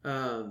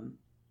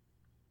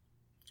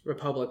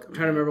Republic. I'm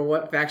trying to remember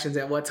what factions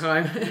at what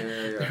time.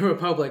 Yeah. The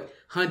Republic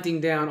hunting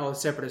down all the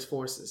Separatist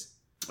forces.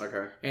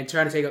 Okay. And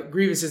trying to take out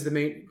Grievous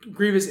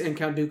and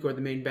Count Dooku are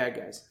the main bad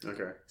guys.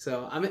 Okay.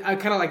 So I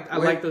kind of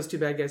like those two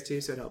bad guys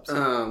too, so it helps.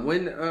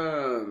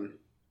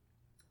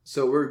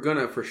 So we're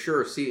gonna for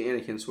sure see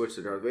Anakin switch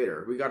to Darth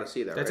Vader. We got to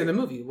see that. That's right? in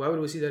the movie. Why would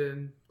we see that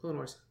in Clone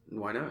Wars?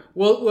 Why not?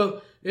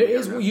 Well,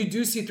 you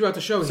do see throughout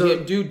the show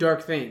him do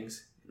dark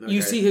things. Okay.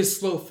 You see his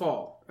slow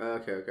fall.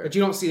 Okay. But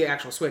you don't see the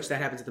actual switch.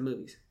 That happens at the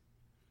movies.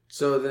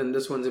 So then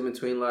this one's in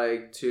between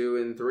like 2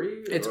 and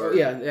 3? It's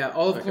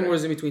all of Clone Wars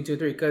is in between 2 and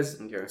 3 because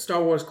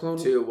Star Wars Clone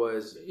 2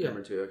 was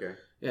number 2. Okay.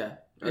 Yeah,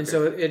 and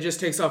so it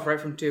just takes off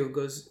right from 2,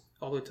 goes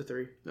all the way to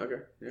 3.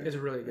 Okay. Yeah. It's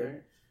really good.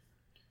 Right.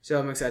 So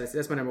I'm excited.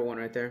 That's my number 1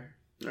 right there.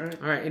 All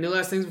right. Any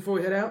last things before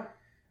we head out?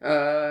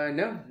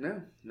 No.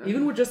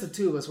 Even with just the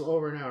two of us, we're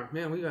over an hour.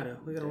 Man, we gotta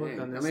work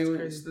on this. I mean,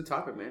 it's the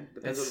topic, man.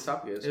 Depends what the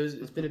topic is.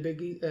 It's been a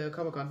big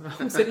Comic-Con.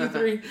 I said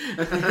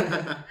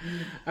E3.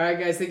 All right,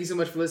 guys. Thank you so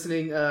much for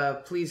listening.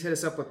 Please hit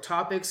us up with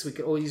topics. We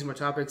could always use more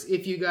topics.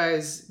 If you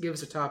guys give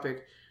us a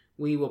topic,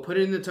 we will put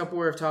it in the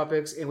Tupperware of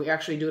topics, and we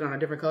actually do it on a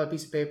different color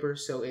piece of paper,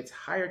 so it's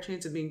higher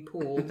chance of being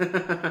pulled.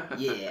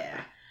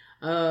 Yeah.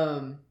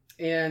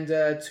 And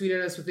tweet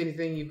at us with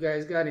anything you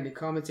guys got, any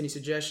comments, any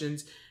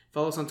suggestions.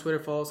 Follow us on Twitter,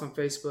 follow us on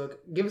Facebook.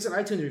 Give us an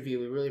iTunes review.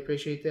 We really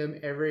appreciate them.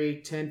 Every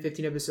 10,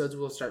 15 episodes,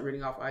 we'll start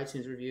reading off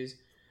iTunes reviews.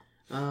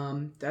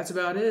 That's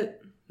about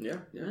it. Yeah.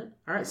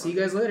 All right, see you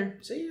guys later.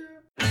 See ya.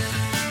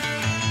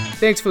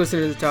 Thanks for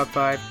listening to The Top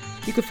 5.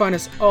 You can find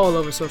us all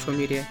over social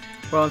media.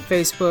 We're on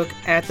Facebook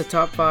at The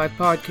Top 5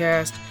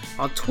 Podcast,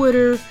 on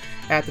Twitter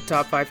at The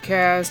Top 5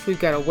 Cast. We've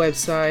got a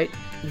website,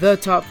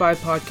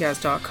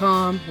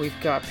 thetop5podcast.com.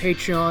 We've got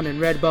Patreon and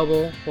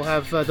Redbubble. We'll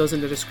have those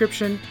in the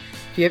description.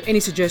 If you have any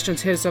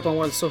suggestions, hit us up on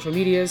one of the social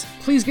medias.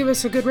 Please give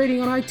us a good rating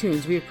on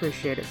iTunes. We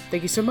appreciate it.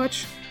 Thank you so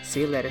much.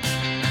 See you later.